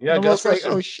 Grissom. yeah, I'm Gus almost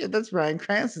like, oh Grissom. shit, that's Bryan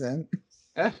Cranston.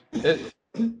 Yeah,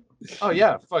 Oh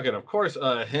yeah, fucking of course.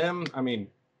 Him. I mean,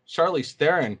 Charlize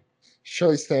Theron.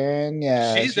 Charlize Theron,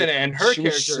 yeah, She's in it, and she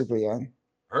was super young.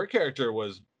 her character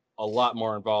was a lot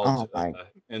more involved Oh my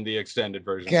in the extended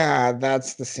version. God,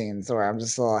 that's the scenes where I'm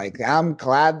just like, I'm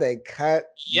glad they cut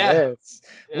Yeah, this.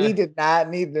 We yeah, did not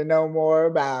need to know more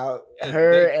about yeah.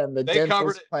 her and the They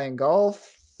covered dentist it. playing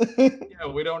golf. Yeah,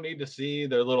 we don't need to see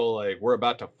their little like we're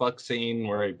about to fuck scene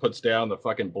where he puts down the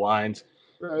fucking blinds.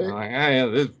 Right. Like,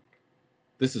 yeah,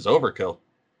 this is overkill.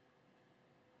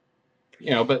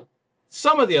 But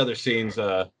some of the other scenes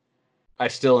I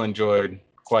still enjoyed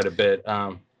quite a bit. I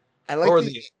What like were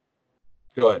the the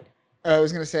Go ahead. I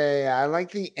was gonna say I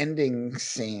like the ending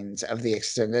scenes of the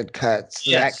extended cuts.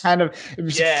 That Yes. kind of it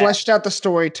was Yeah. fleshed out the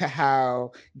story to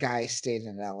how Guy stayed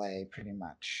in LA pretty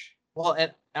much. Well,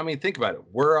 and I mean, think about it.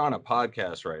 We're on a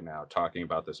podcast right now talking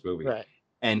about this movie, Right.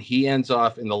 and he ends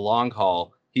off in the long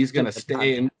haul. He's going Doing to the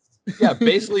stay in, yeah, podcast.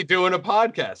 basically doing a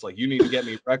podcast. Like, you need to get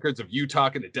me records of you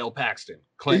talking to Del Paxton,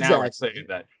 Clint Howard saying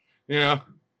Exactly. that, you know?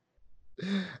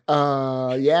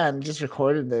 Yeah, and just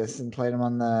recorded this and played him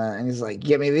on the and he's like,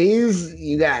 "Get me these,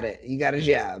 you got it. You got a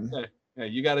job." Yeah, yeah,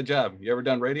 you got a job. You ever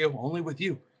done radio? Only with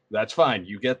you. That's fine.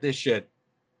 You get this shit.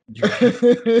 You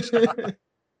get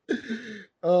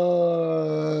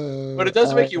But it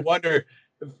does Uh, make you wonder.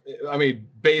 I mean,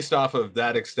 based off of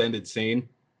that extended scene,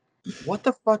 what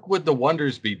the fuck would the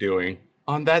Wonders be doing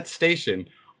on that station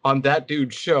on that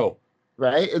dude's show?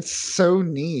 right? It's so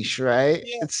niche, right?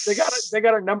 Yeah, It's they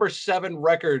got a number 7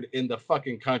 record in the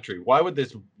fucking country. Why would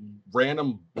this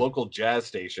random local jazz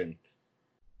station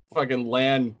fucking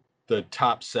land the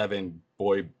top 7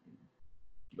 boy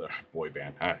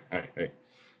band? Hey.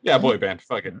 Yeah, boy band.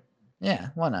 Fuck it. yeah,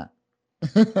 why not?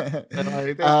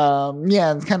 They,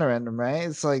 Yeah, it's kind of random, right?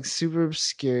 It's like super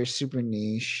obscure, super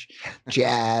niche,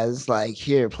 jazz. Like,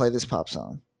 here, play this pop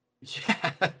song.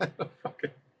 yeah.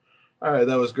 All right,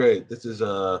 that was great. This is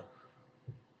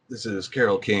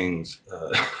Carol King's.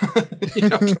 You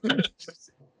know, like,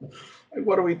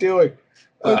 what are we doing?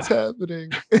 What's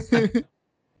happening?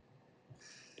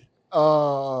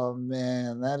 Oh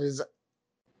man, that is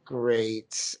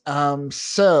great.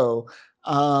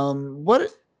 What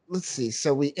let's see.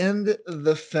 So we end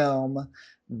the film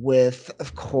with,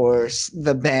 of course,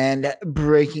 the band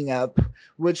breaking up.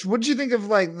 Which what'd you think of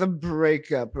like the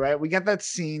breakup, right? We got that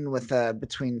scene with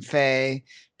between Faye,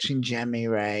 between Jemmy,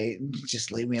 right?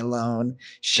 Just leave me alone.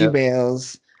 She Yep.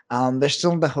 bails. They're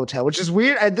still in the hotel, which is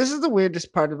weird. This is the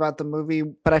weirdest part about the movie,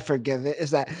 but I forgive it.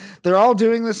 Is that they're all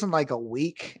doing this in like a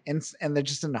week, and they're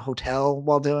just in a hotel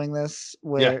while doing this. Yeah.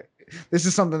 Where this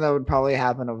is something that would probably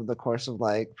happen over the course of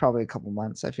like probably a couple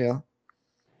months. I feel,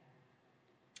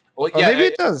 Well, or maybe yeah.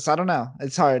 it does. I don't know.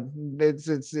 It's hard.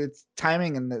 It's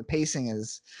timing and the pacing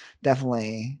is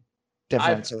definitely I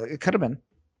different. So it could have been.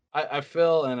 I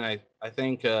feel, and I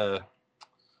think the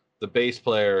bass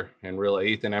player and really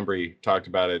Ethan Embry talked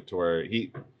about it to where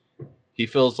he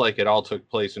feels like it all took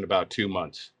place in about 2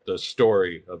 months. The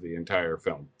story of the entire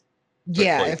film took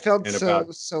Yeah, place it felt in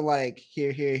about, so like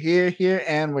here,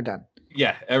 and we're done.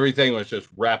 yeah, everything was just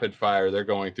rapid fire. They're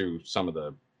going through some of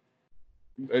the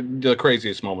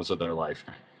craziest moments of their life,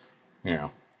 you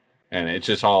know, and it's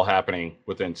just all happening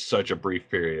within such a brief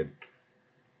period.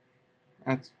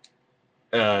 That's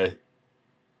uh,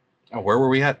 where were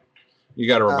we at? You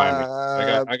got to remind me.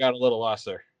 Uh, I got a little lost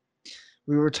there.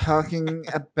 we were talking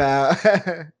about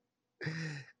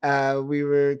we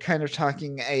were kind of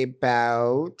talking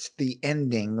about the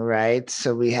ending, right?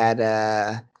 So we had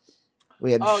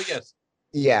Oh yes.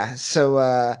 yeah,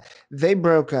 so they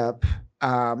broke up,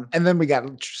 and then we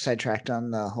got sidetracked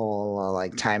on the whole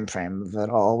like time frame of it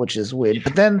all, which is weird. Yeah.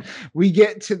 But then we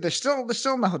get to they're still in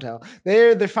the hotel.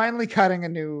 They're finally cutting a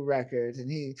new record,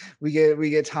 and we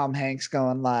get Tom Hanks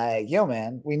going like, "Yo,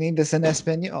 man, we need this in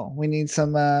Espanol. We need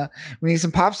some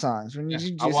pop songs. We need Yeah.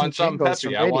 you to I do some want some jingles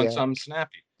from peppy. I want radio." some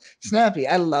snappy. Snappy,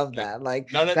 I love Yeah. that.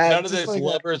 Like None that, of just this like that.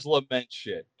 lover's lament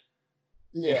shit.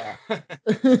 Yeah. Yeah.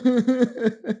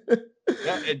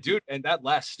 Yeah, and dude, and that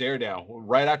last stare down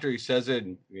right after he says it,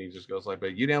 and he just goes like,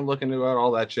 "But you didn't look into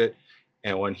all that shit."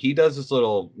 And when he does this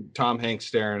little Tom Hanks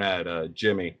staring at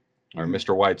Jimmy, or Mhm.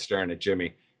 Mr. White staring at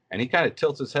Jimmy, and he kind of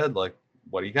tilts his head like,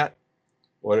 "What do you got?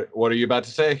 What are you about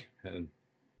to say?" And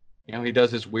he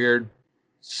does his weird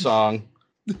song,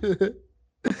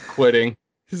 quitting.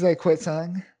 Is that quit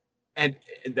song? And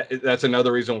that's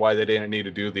another reason why they didn't need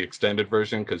to do the extended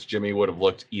version, because Jimmy would have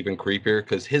looked even creepier.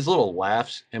 Because his little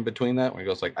laughs in between that, when he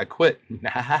goes like, "I quit,"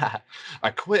 nah, I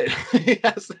quit. He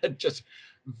has that just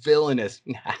villainous.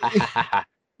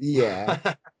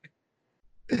 Yeah.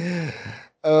 It would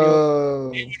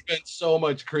Oh, have been so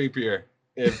much creepier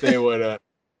if they would have.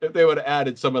 if they would have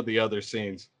added some of the other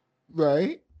scenes.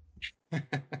 Right.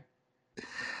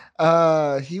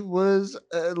 He was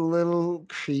a little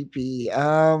creepy.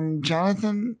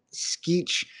 Jonathan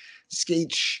Skeech.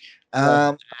 Uh,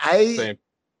 Um, I Same.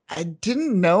 I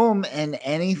didn't know him in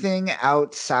anything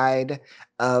outside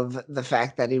of the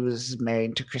fact that he was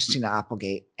married to Christina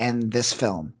Applegate and this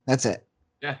film. That's it.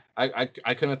 Yeah, I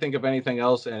couldn't think of anything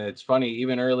else, and it's funny.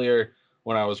 Even earlier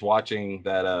when I was watching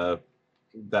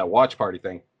that watch party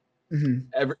thing, Mhm.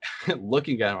 every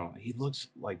looking at him, he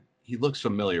looks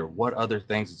familiar. What other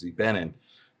things has he been in?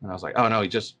 And I was like, oh no, he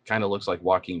just kind of looks like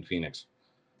Joaquin Phoenix.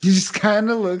 He just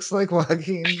kind of looks like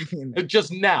Joaquin Phoenix.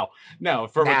 Just now,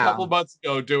 from a couple Now, months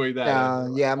ago, doing that, I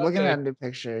was yeah, I'm like, looking okay, at a new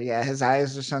picture. Yeah, his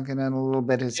eyes are sunken in a little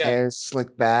bit. His yeah. hair is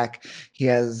slicked back. He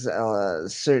has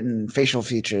certain facial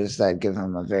features that give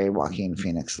him a very Joaquin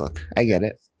Phoenix look. I get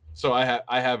it. So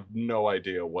I have no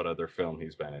idea what other film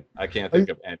he's been in. I can't think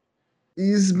of any.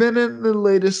 He's been in the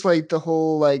latest, like the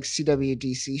whole like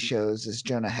CWDC shows as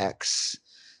Jonah Hex.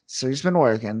 So he's been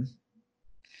working.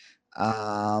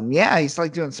 Yeah, he's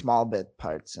like doing small bit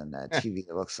parts in Eh, TV,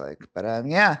 it looks like. But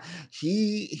yeah,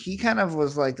 he kind of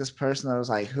was like this person that was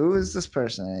like, who is this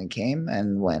person? And he came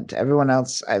and went. Everyone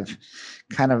else I've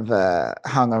kind of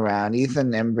hung around.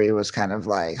 Ethan Embry was kind of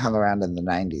like hung around in the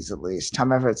 90s at least.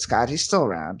 Tom Everett Scott, he's still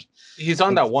around. he's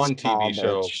on Like that one small TV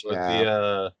show bitch. with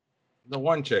Yeah. the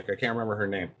one chick. I can't remember her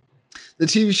name. The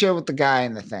TV show with the guy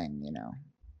and the thing, you know.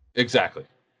 Exactly.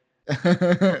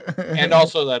 And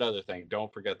also that other thing.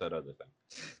 Don't forget that other thing.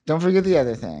 Don't forget the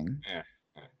other thing. Yeah.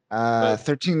 Yeah. But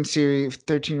 13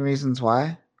 Reasons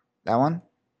Why. That one?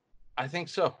 I think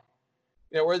so.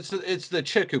 Yeah, where it's the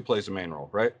chick who plays the main role,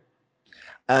 right?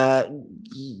 Uh,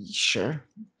 sure. Sure.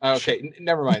 Okay,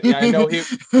 never mind. Yeah, I know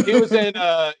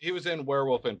he was in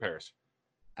Werewolf in Paris.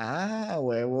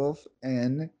 Werewolf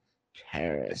in It's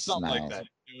Paris. something like Nice. that.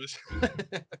 It was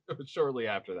it was shortly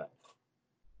after that.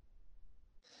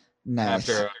 Nice.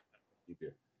 After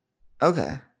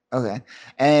Okay. Okay.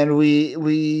 And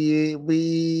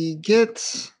we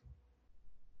get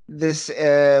this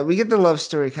we get the love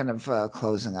story kind of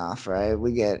closing off, right?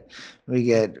 We get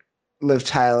Liv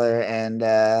Tyler and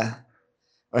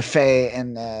or Faye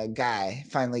and Guy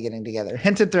finally getting together.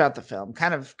 Hinted throughout the film.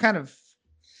 Kind of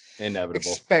inevitable.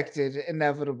 expected,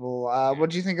 inevitable. What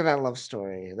do you think of that love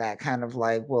story? That kind of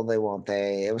like, will they, won't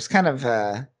they? It was kind of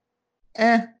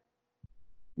eh,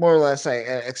 more or less I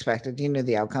expected. You knew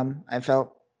the outcome, I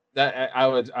felt. That I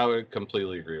would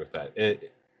completely agree with that.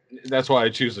 That's why I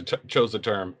chose the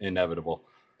term inevitable.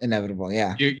 Inevitable,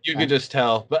 yeah. You could just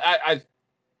tell. But I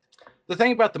the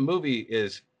thing about the movie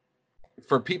is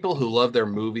for people who love their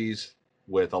movies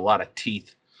with a lot of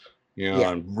teeth, Yeah.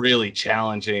 and really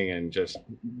challenging and just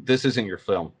this isn't your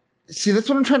film. See, that's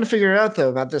what I'm trying to figure out though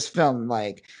about this film.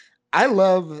 Like, I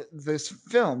love this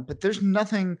film, but there's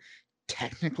nothing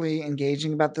technically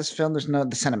engaging about this film. The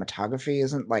cinematography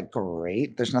isn't like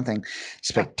great. There's nothing Yeah,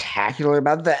 spectacular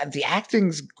about the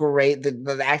acting's great.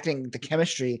 The acting, the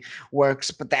chemistry works,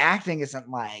 but the acting isn't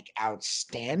like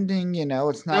outstanding,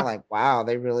 It's not no, like, wow,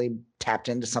 they really tapped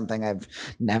into something I've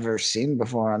never seen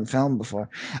before on film before.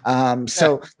 yeah.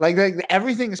 So like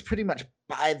everything is pretty much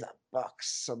by the books.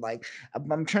 So like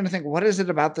I'm trying to think, what is it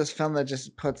about this film that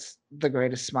just puts the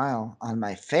greatest smile on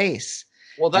my face?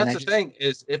 Well, And that's I the just thing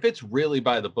is if it's really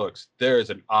by the books, there is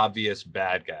an obvious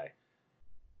bad guy.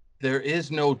 There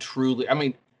is no truly. I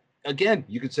mean, again,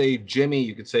 you could say Jimmy,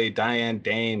 you could say Diane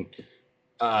Dane.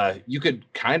 You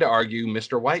could kind of argue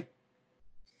Mr. White,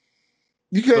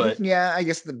 You could, but yeah, I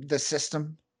guess the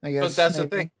system, I guess that's the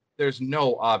thing. maybe. There's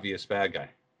no obvious bad guy,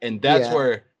 and that's Yeah,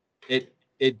 where it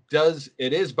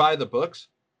is by the books,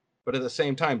 but at the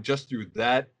same time, just through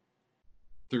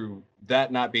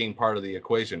that not being part of the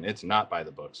equation, it's not by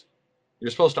the books.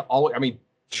 You're supposed to always. I mean,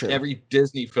 true. every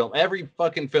Disney film, every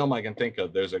fucking film I can think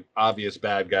of, there's an obvious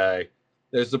bad guy.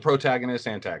 There's the protagonist,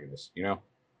 antagonist,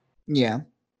 Yeah,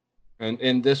 And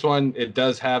in this one, it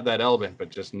does have that element, but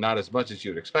just not as much as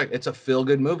you'd expect. It's a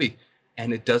feel-good movie,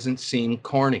 and it doesn't seem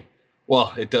corny.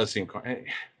 Well, it does seem corny.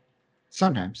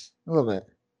 sometimes a little bit.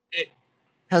 It,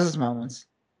 Has its moments.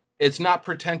 it's not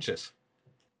pretentious.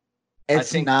 I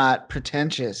It's think, not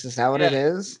pretentious. Is that what it yeah,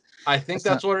 is? I think It's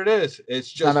not. that's what it is.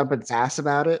 It's It's not just, up its ass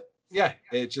about it. yeah,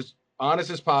 it's just honest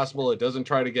as possible. It doesn't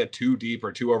try to get too deep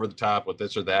or too over the top with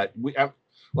this or that.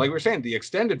 Like we were saying, the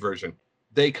extended version,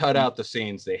 they cut out the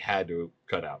scenes they had to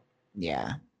cut out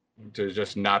Yeah. to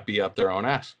just not be up their own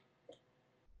ass.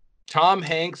 Tom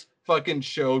Hanks fucking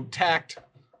showed tact.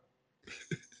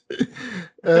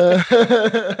 uh,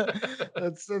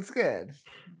 that's good.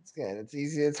 It's good. It's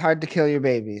easy. It's hard to kill your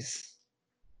babies.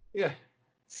 Yeah.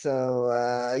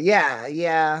 So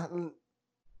yeah.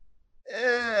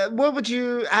 What would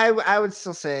you? I would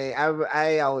still say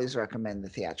I always recommend the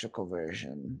theatrical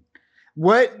version.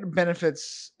 What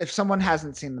benefits if someone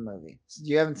hasn't seen the movie?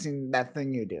 You haven't seen that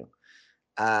thing you do.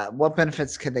 What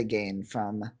benefits could they gain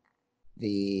from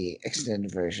the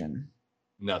extended version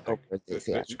Nothing. over the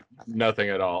theatrical? Nothing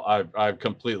at all. I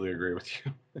completely agree with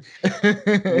you.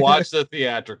 Nothing. Watch the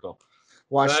theatrical.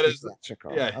 Watch That the is,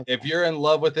 theatrical. yeah. If Okay. you're in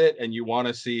love with it and you want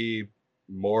to see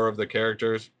more of the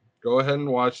characters, go ahead and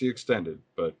watch the extended.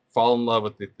 But fall in love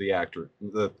with the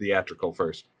theatrical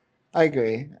first. I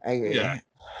agree. I Yeah. agree.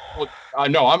 Well,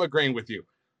 no, I'm agreeing with you.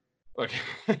 Okay.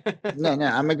 No,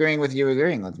 I'm agreeing with you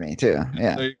agreeing with me too.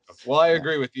 Yeah. There you go. Well, I Yeah.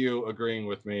 agree with you, agreeing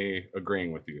with me,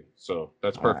 agreeing with you. So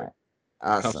that's All right. perfect.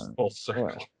 Comes Awesome. full Well,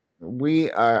 circle. we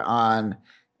are on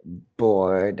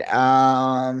board.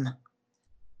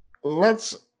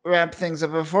 Let's wrap things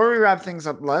up. Before we wrap things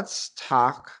up, let's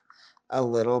talk a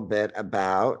little bit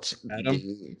about Adam,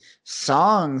 the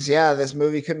songs. Yeah, this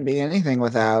movie couldn't be anything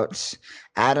without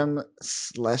Adam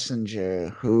Schlesinger,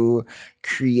 who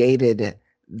created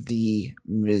the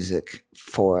music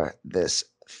for this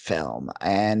film.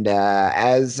 And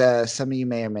as some of you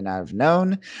may or may not have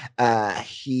known,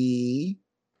 he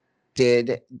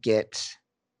did get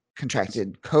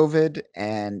contracted COVID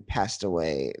and passed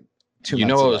away two you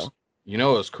months know what was ago. you know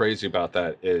what was crazy about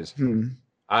that is Hmm.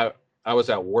 I I was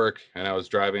at work and I was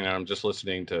driving and I'm just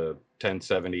listening to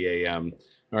 1070 AM,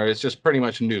 or it's just pretty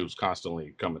much news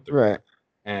constantly coming through. Right.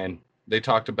 And they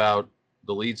talked about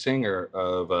the lead singer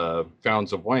of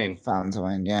Fountains of Wayne, Fountains of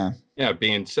Wayne, yeah. yeah,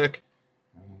 being sick.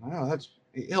 Oh, that's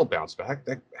he'll bounce back.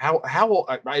 How old?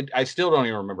 I still don't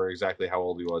even remember exactly how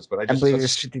old he was, but I I just believe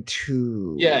it's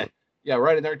 52. yeah, yeah,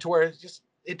 right in there to where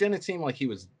it didn't seem like he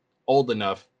was old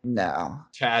enough No.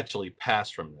 to actually pass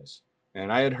from this.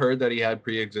 And I had heard that he had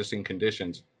pre-existing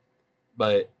conditions,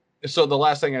 but so the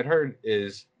last thing I'd heard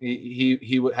is he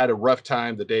had a rough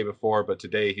time the day before, but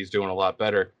today he's doing a lot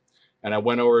better. And I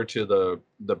went over to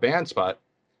the band spot,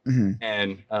 Hmm.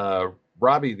 and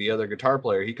Robbie, the other guitar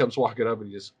player, he comes walking up and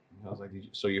I was like,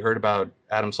 so you heard about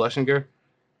Adam Schlesinger?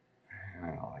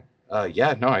 And I'm like,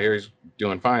 yeah, no, I hear he's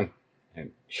doing fine.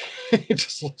 And he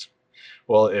just looks,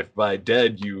 well, if by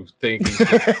dead you think he's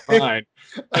doing fine,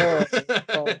 Oh,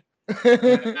 oh.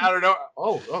 I don't know.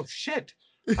 Oh shit!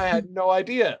 I had no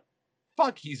idea.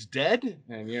 Fuck, he's dead.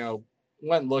 And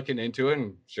went looking into it,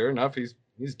 and sure enough, he's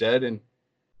dead. And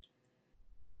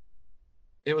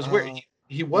it was weird. Oh,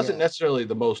 He wasn't yeah. necessarily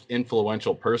the most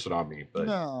influential person on me,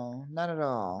 No, not at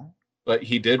all. but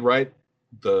he did write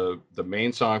the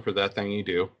main song for That Thing You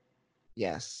Do.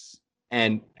 Yes.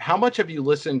 And how much have you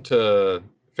listened to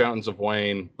Fountains of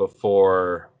Wayne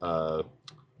before?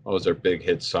 What was their big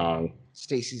hit song?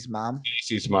 Stacy's mom?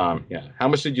 Casey's Mom. Yeah. How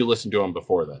much did you listen to him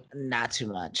before that? Not too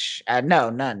much. No,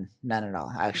 none. None at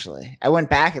all, actually. I went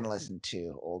back and listened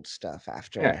to old stuff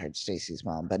after I Yeah. heard Stacy's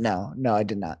mom, but no, I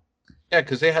did not. Yeah,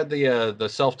 because they had the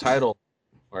self title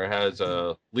where it has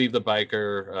 "Leave the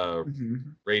Biker," Hmm.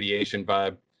 "Radiation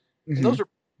Vibe," and Hmm.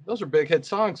 those are big hit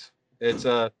songs. It's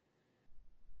a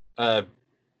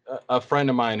a friend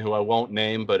of mine who I won't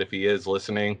name, but if he is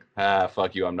listening,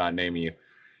 fuck you, I'm not naming you.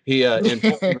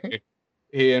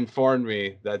 He informed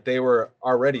me that they were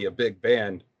already a big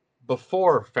band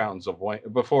before Fountains of Wayne,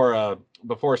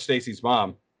 before Stacy's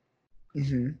mom,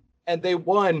 Hmm. and they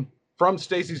won from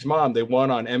Stacy's mom. They won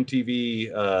on MTV,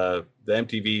 the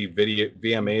MTV video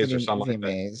VMAs or something like that,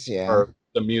 VMAs, yeah. or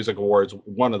the Music Awards,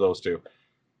 one of those two,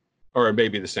 or it may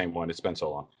be the same one. It's been so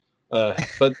long.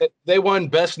 But they won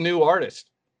Best New Artist,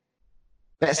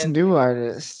 Best and new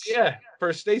artist. yeah,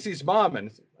 for Stacy's mom, and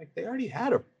like they already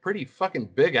had a pretty fucking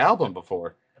big album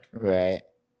before. Right.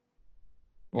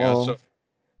 So Well,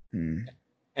 hmm.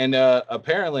 and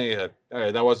apparently,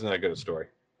 that wasn't that good a story.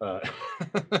 Uh,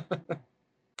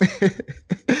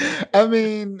 I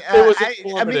mean, it was I mean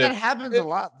informative. that happens a It,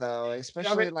 lot though, I mean,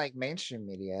 especially like mainstream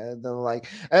media. They'll like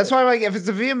that's why like if it's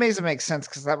the VMAs, it makes sense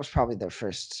because that was probably their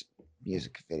first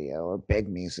music video or big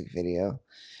music video.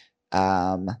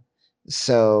 Um,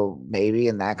 so maybe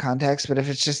in that context, but if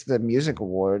it's just the music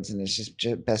awards and it's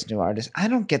just best new artist, I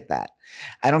don't get that.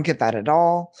 I don't get that at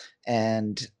all.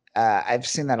 And I've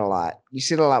seen that a lot. You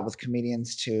see it a lot with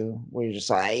comedians too, where you're just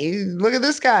like, look at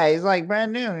this guy, he's like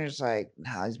brand new. And you're just like,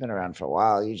 no, he's been around for a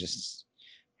while. You just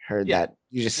heard yeah, that,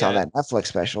 you just saw yeah, that Netflix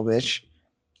special, bitch.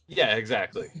 yeah,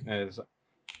 exactly.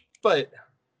 But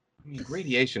I mean,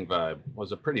 Radiation Vibe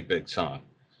was a pretty big song.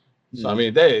 So I Mm.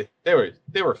 mean,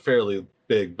 they were fairly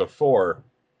big before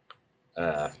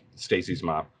Stacy's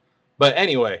mom. But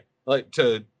anyway, like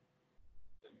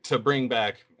to bring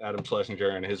back Adam Schlesinger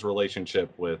and his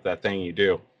relationship with That Thing You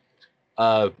Do.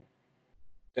 Uh,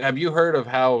 have you heard of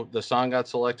how the song got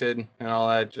selected and all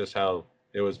that? Just how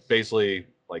it was basically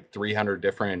like 300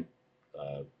 different.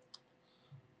 Uh,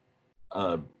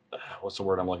 uh, what's the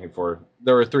word I'm looking for?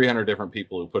 There were 300 different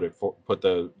people who put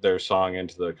their song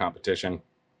into the competition.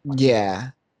 Yeah.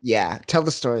 Yeah. Tell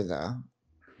the story though.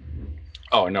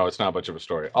 Oh no, it's not much of a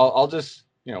story. I'll just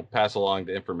pass along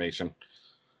the information.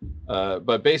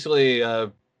 But basically,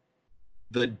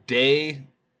 the day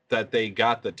that they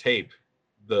got the tape,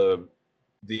 the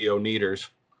Oneaters,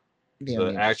 The the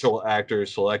Oneaters. actual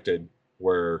actors selected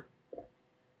were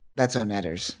That's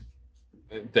Onetters.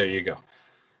 there. You go.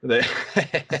 They,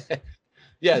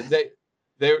 yeah,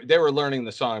 they were learning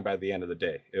the song by the end of the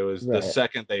day. It was the Right.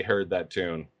 second they heard that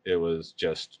tune, it was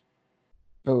just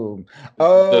Boom. the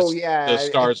Oh the yeah.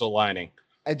 stars aligning.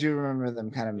 I do remember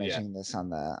them kind of Yeah. mentioning this on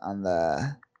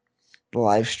the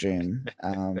live stream.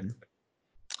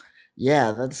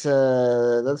 Yeah,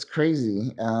 that's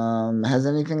crazy. Has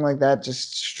anything like that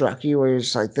just struck you where you're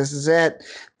just like, this is it?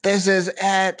 This is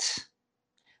it.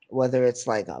 Whether it's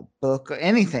like a book or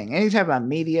anything, any type of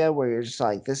media where you're just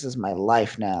like, this is my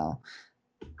life now.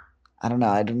 I don't know.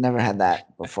 I've never had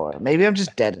that before. Maybe I'm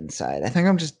just dead inside. I think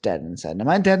I'm just dead inside. Am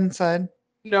I dead inside?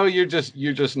 No, you're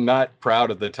just not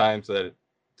proud of the times that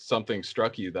something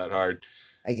struck you that hard.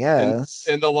 I And guess.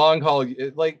 in the long haul,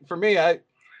 like for me, I,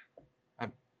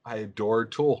 I adore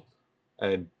Tool,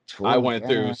 and I Tool, went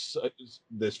through yeah,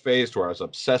 this phase where I was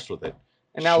obsessed with it.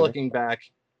 And now sure. looking back,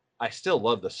 I still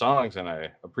love the songs and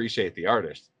I appreciate the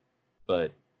artist,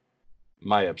 but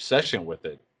my obsession with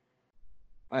it,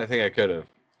 I think I could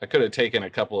have taken a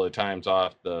couple of times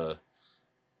off the.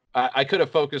 I could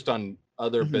have focused on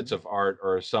other bits Mhm. of art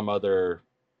or some other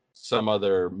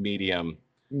medium,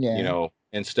 Yeah.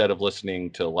 instead of listening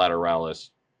to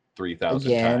Lateralis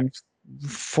 3,000 Again, times. You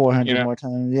 400 know, more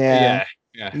times. Yeah.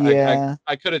 yeah, yeah. I Yeah.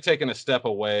 I could have taken a step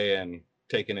away and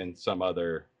taken in some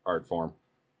other art form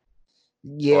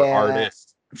or Yeah.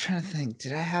 artist. I'm trying to think.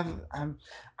 Did I have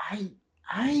I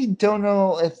I don't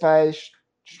know if I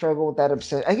struggle with that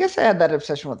obsession. I guess I had that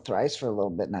obsession with Thrice for a little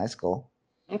bit in high school.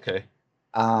 Okay.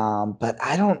 But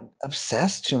I don't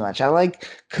obsess too much. I like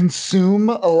consume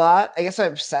a lot. I guess I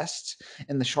obsessed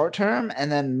in the short term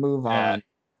and then move Yeah. on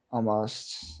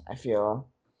almost, I feel.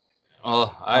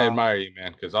 Well, I Um, admire you,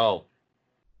 man, because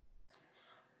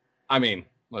I mean,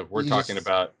 look, we're you talking just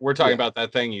about we're talking yeah. about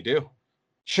That Thing You Do,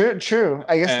 True.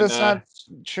 I guess and that's not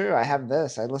true. I have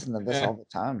this. I listen to this yeah, all the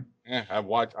time. yeah. I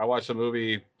watch the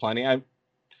movie plenty.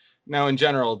 Now in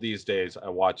general these days I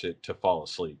watch it to fall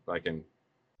asleep. I can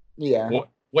Yeah.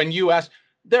 when you ask,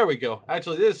 there we go.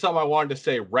 Actually, this is something I wanted to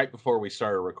say right before we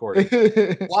started recording.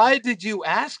 Why did you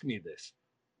ask me this?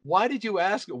 Why did you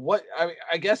ask? What I mean,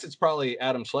 I guess it's probably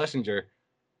Adam Schlesinger,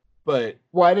 but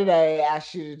Why did I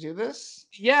ask you to do this?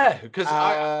 yeah, because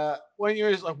I Uh, when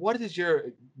you're like, what is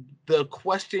the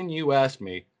question you asked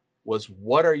me was,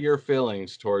 what are your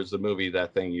feelings towards the movie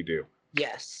That Thing You Do?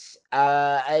 yes.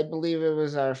 I believe it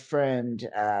was our friend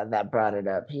that brought it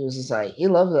up. He was just like, he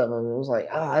loved that movie. I was like,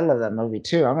 oh, I love that movie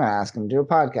too. I'm gonna ask him to do a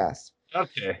podcast.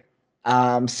 Okay,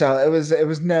 So it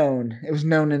was known. It was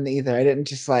known in the ether. I didn't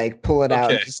just like pull it out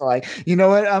okay. and just like, you know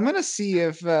what? I'm gonna see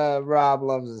if Rob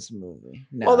loves this movie.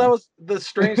 Well, that No. was the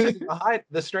strange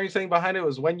thing behind it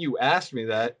was when you asked me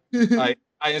that, I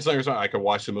instantly responded, I could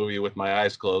watch the movie with my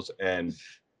eyes closed and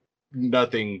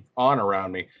nothing on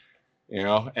around me,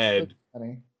 That's and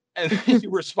funny. and you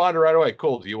responded right away.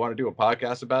 Cool. Do you want to do a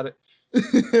podcast about it?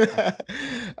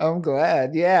 I'm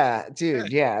glad. Yeah, Yeah,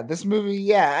 dude. Yeah, this movie.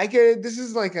 Yeah, I could. This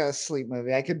is like a sleep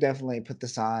movie. I could definitely put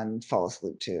this on, fall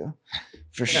asleep too,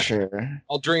 for yeah. sure.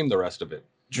 I'll dream the rest of it.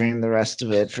 Dream the rest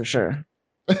of it for sure.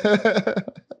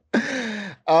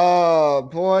 Oh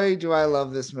boy, do I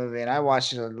love this movie, and I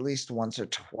watch it at least once or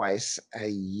twice a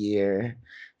year,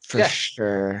 for Yeah.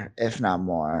 sure, if not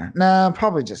more. No,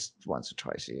 probably just once or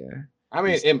twice a year. I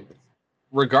mean, These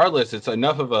regardless, it's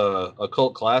enough of a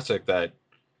cult classic that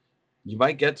you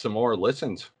might get some more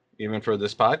listens even for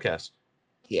this podcast.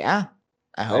 Yeah,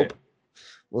 I I, hope.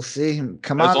 We'll see.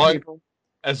 Come as on, long people.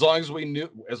 as long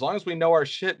as we know our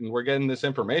shit and we're getting this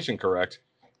information correct.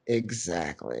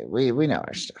 Exactly. We know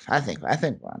our stuff. I think we're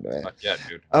onto it. Yeah,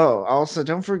 dude. Oh, also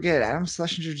don't forget Adam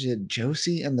Schlesinger did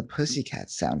Josie and the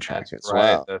Pussycats soundtrack That's as right.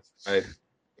 well. That's right.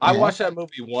 I Yeah. watched that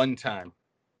movie one time.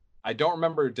 I don't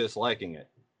remember disliking it,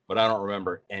 but I don't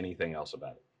remember anything else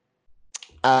about it.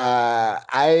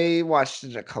 I watched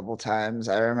it a couple times.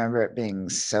 I remember it being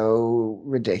so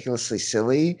ridiculously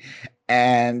silly.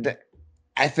 And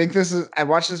I think I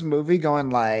watched this movie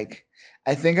going like,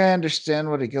 I think I understand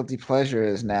what a guilty pleasure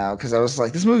is now because I was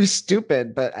like, this movie's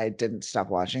stupid, but I didn't stop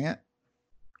watching it.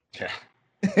 Yeah.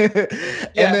 And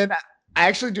Yeah. then I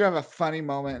actually do have a funny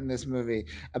moment in this movie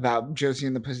about Josie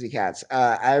and the Pussycats.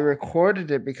 I recorded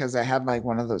it because I had like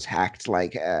one of those hacked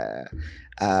like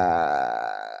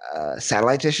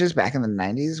satellite dishes back in the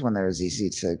 90s when there was easy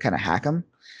to kind of hack them.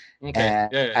 Okay. And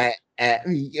Yeah. Yeah.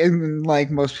 and like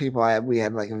most people, we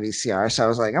had like a VCR, so I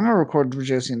was like, I'm gonna record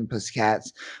Josie and the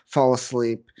Pussycats, fall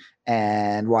asleep,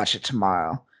 and watch it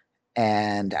tomorrow.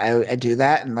 And I do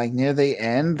that, and like near the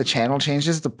end, the channel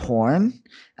changes to porn.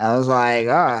 I was like,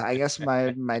 oh, I guess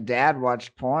my dad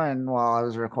watched porn while I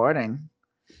was recording.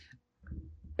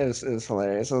 It was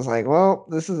hilarious. I was like, well,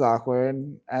 this is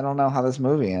awkward. I don't know how this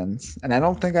movie ends, and I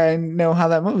don't think I know how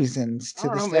that movie ends I to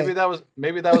don't know. this day.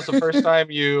 Maybe that was the first time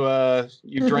you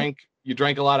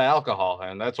drank a lot of alcohol,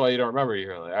 and that's why you don't remember.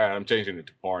 You're like, all right, I'm changing it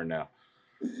to porn now.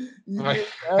 Yeah,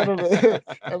 I don't know.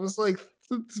 I was like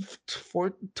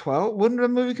 12. When did the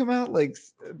movie come out? Like,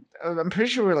 I'm pretty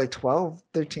sure we are like 12,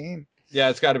 13. Yeah,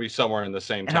 it's got to be somewhere in the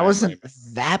same And I time wasn't frame.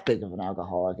 that big of an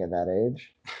alcoholic at that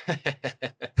age.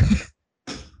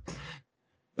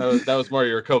 that was more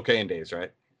your cocaine days,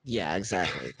 right? Yeah,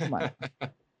 exactly. Come on.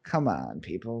 Come on,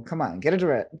 people. Come on. Get it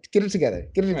together. Get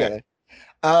it Yeah. together.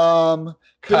 Um,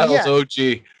 but Kyle's yeah.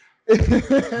 OG.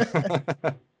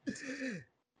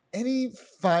 Any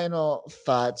final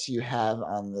thoughts you have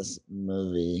on this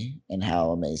movie and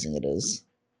how amazing it is?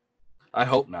 I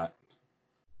hope not.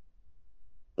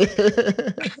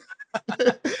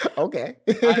 Okay.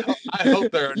 I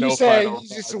hope there are You no say final you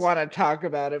just thoughts. want to talk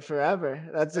about it forever.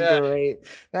 That's a Yeah, great.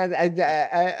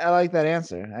 I like that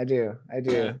answer. I do. I yeah.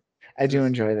 do. I do Just,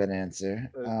 enjoy that answer.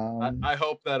 I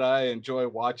hope that I enjoy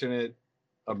watching it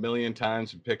a million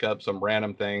times and pick up some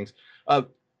random things. Uh,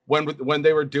 when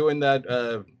they were doing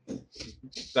that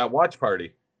watch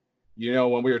party,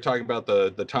 when we were talking about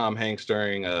the Tom Hanks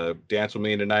during Dance with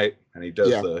Me Tonight, and he does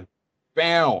Yeah. the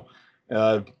bow.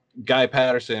 Uh, Guy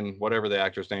Patterson, whatever the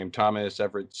actor's name, Thomas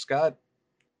Everett Scott,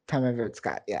 Tom Everett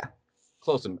Scott. Yeah.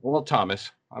 close enough. Well, Thomas.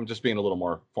 I'm just being a little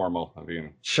more formal. I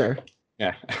mean, Sure.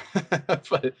 yeah,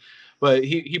 but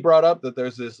he brought up that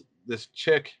there's this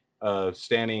chick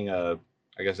standing. I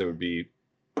guess it would be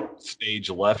stage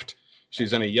left.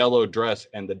 She's in a yellow dress,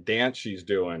 and the dance she's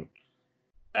doing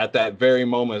at that very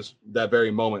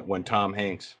moment when Tom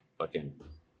Hanks fucking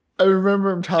I remember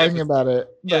him has talking his, about it,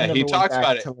 but I yeah, he never went talks about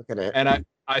back it, to look at it. and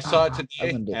I saw it Ah, I today,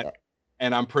 wouldn't do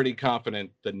and I'm pretty confident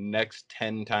the next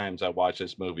 10 times I watch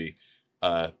this movie,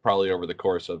 probably over the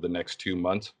course of the next 2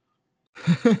 months,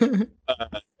 that.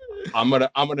 uh, I'm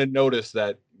gonna notice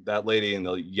that lady in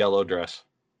the yellow dress.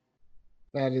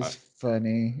 That Uh, is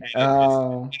funny.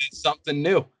 and it's something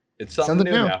new. It's something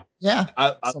Something new new. now. Yeah.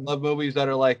 I Some, love movies that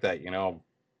are like that. You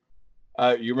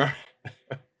remember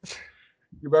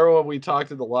you remember when we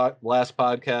talked in the last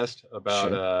podcast about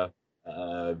sure.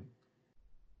 uh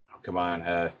come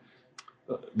on,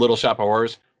 Little Shop of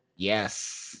Horrors,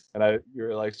 Yes. and you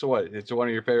were like, so what? It's one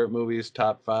of your favorite movies,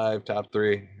 top five, top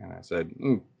three, and I said,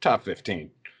 top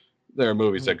 15. There are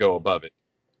movies that go above it.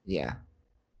 Yeah.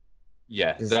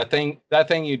 Yeah, Is that thing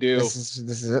you do, this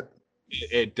is it?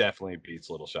 it definitely beats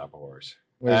Little Shop of Horrors.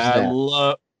 Where's I that?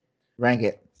 love Rank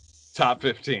it. top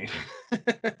 15.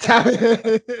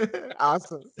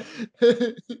 Awesome.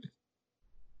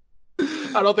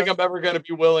 I don't think I'm ever going to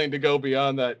be willing to go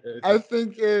beyond that. I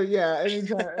think yeah,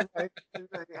 anytime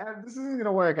this isn't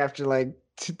gonna work after like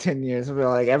 10 years. We'll be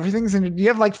like everything's in you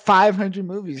have like 500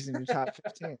 movies in your top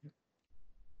 15.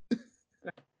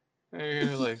 You're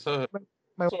like, so,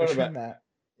 Might want so to what about? trim that.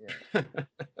 Yeah.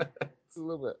 A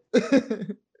little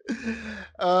bit.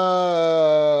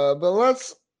 But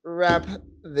let's wrap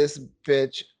this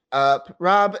bitch up.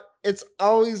 Rob, it's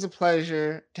always a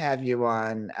pleasure to have you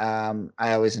on.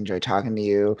 I always enjoy talking to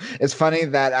you. It's funny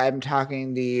that I'm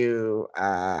talking to you.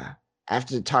 I have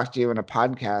to talk to you in a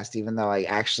podcast, even though I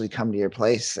actually come to your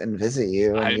place and visit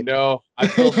you. And I you. know. I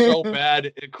feel so bad.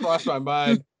 It crossed my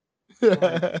mind.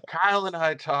 Like, Kyle and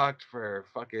I talked for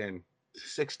fucking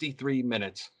 63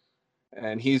 minutes,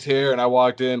 and he's here, and I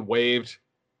walked in, waved,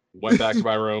 went back to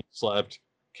my room, slept,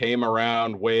 came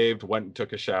around, waved, went and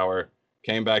took a shower,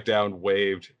 came back down,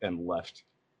 waved, and left.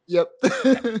 Yep.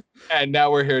 And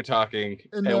now we're here talking,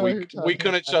 And and now we we're we talking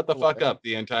couldn't about shut the the fuck up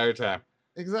the entire time.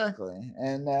 exactly.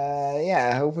 And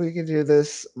yeah, I hope we can do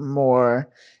this more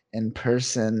in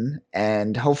person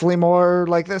and hopefully more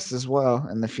like this as well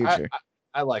in the I future. I,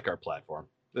 I like our platform.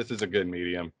 This is a good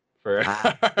medium for.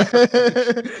 Ah.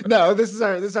 No, this is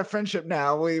our friendship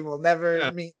now. We will never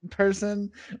Yeah, meet in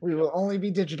person. We will only be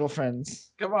digital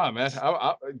friends. come on, man.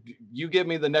 You give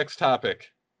me the next topic.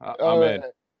 I'm All right. in.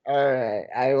 All right,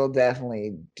 I will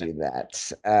definitely do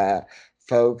that,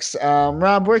 folks.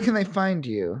 Rob, where can they find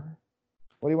you?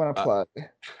 What do you want to Uh,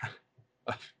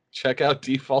 plug? check out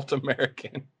Default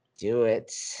American. Do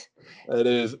it. That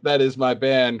is my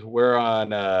band. We're on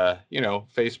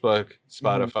Facebook, Mhm.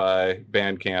 Spotify,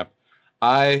 Bandcamp.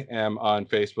 I am on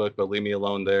Facebook, but leave me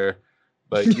alone there.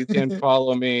 But you can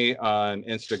follow me on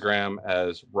Instagram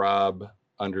as Rob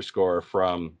underscore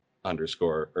from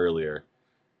underscore earlier.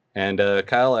 And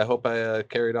Kyle, I hope I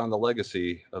carried on the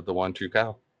legacy of the one true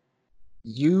Kyle.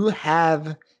 You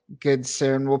have, good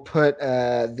sir, and we'll put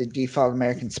the default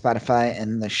American Spotify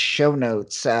in the show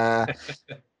notes.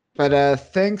 But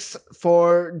thanks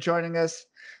for joining us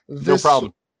No this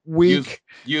problem. Use week.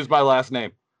 use my last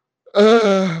name.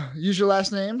 Use your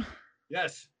last name.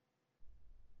 Yes.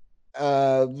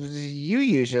 You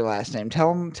use your last name.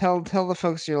 Tell the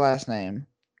folks your last name.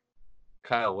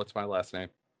 Kyle, what's my last name?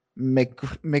 Mc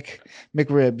Mc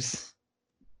McRibs.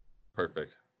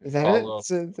 Perfect. Is that it? Follow.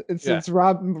 It's Yeah.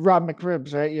 Rob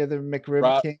McRibs, right? You're the McRib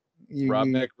Rob King. Rob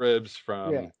You McRibs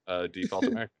yeah. from Default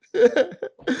American.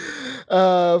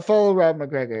 Follow Rob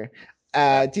McGregor.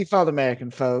 Yeah. Default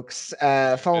American folks.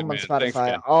 Follow Good him on man. Thanks Spotify.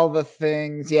 again. All the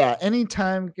things. Yeah,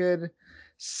 anytime, good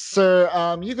sir.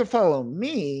 You can follow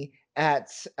me at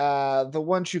the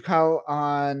one true Kyle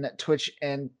on Twitch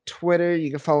and Twitter. You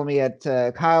can follow me at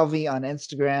Kyle V on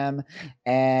Instagram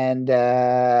and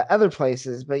other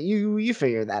places. But you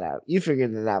figure that out. You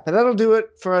figured it out. But that'll do it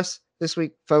for us this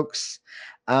week, folks.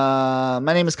 My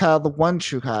name is Kyle, the one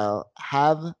true Kyle.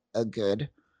 Have a good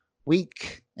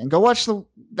week and go watch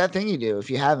that thing you do if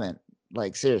you haven't.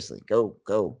 Like seriously,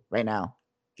 go right now.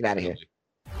 Get out of Will here. do.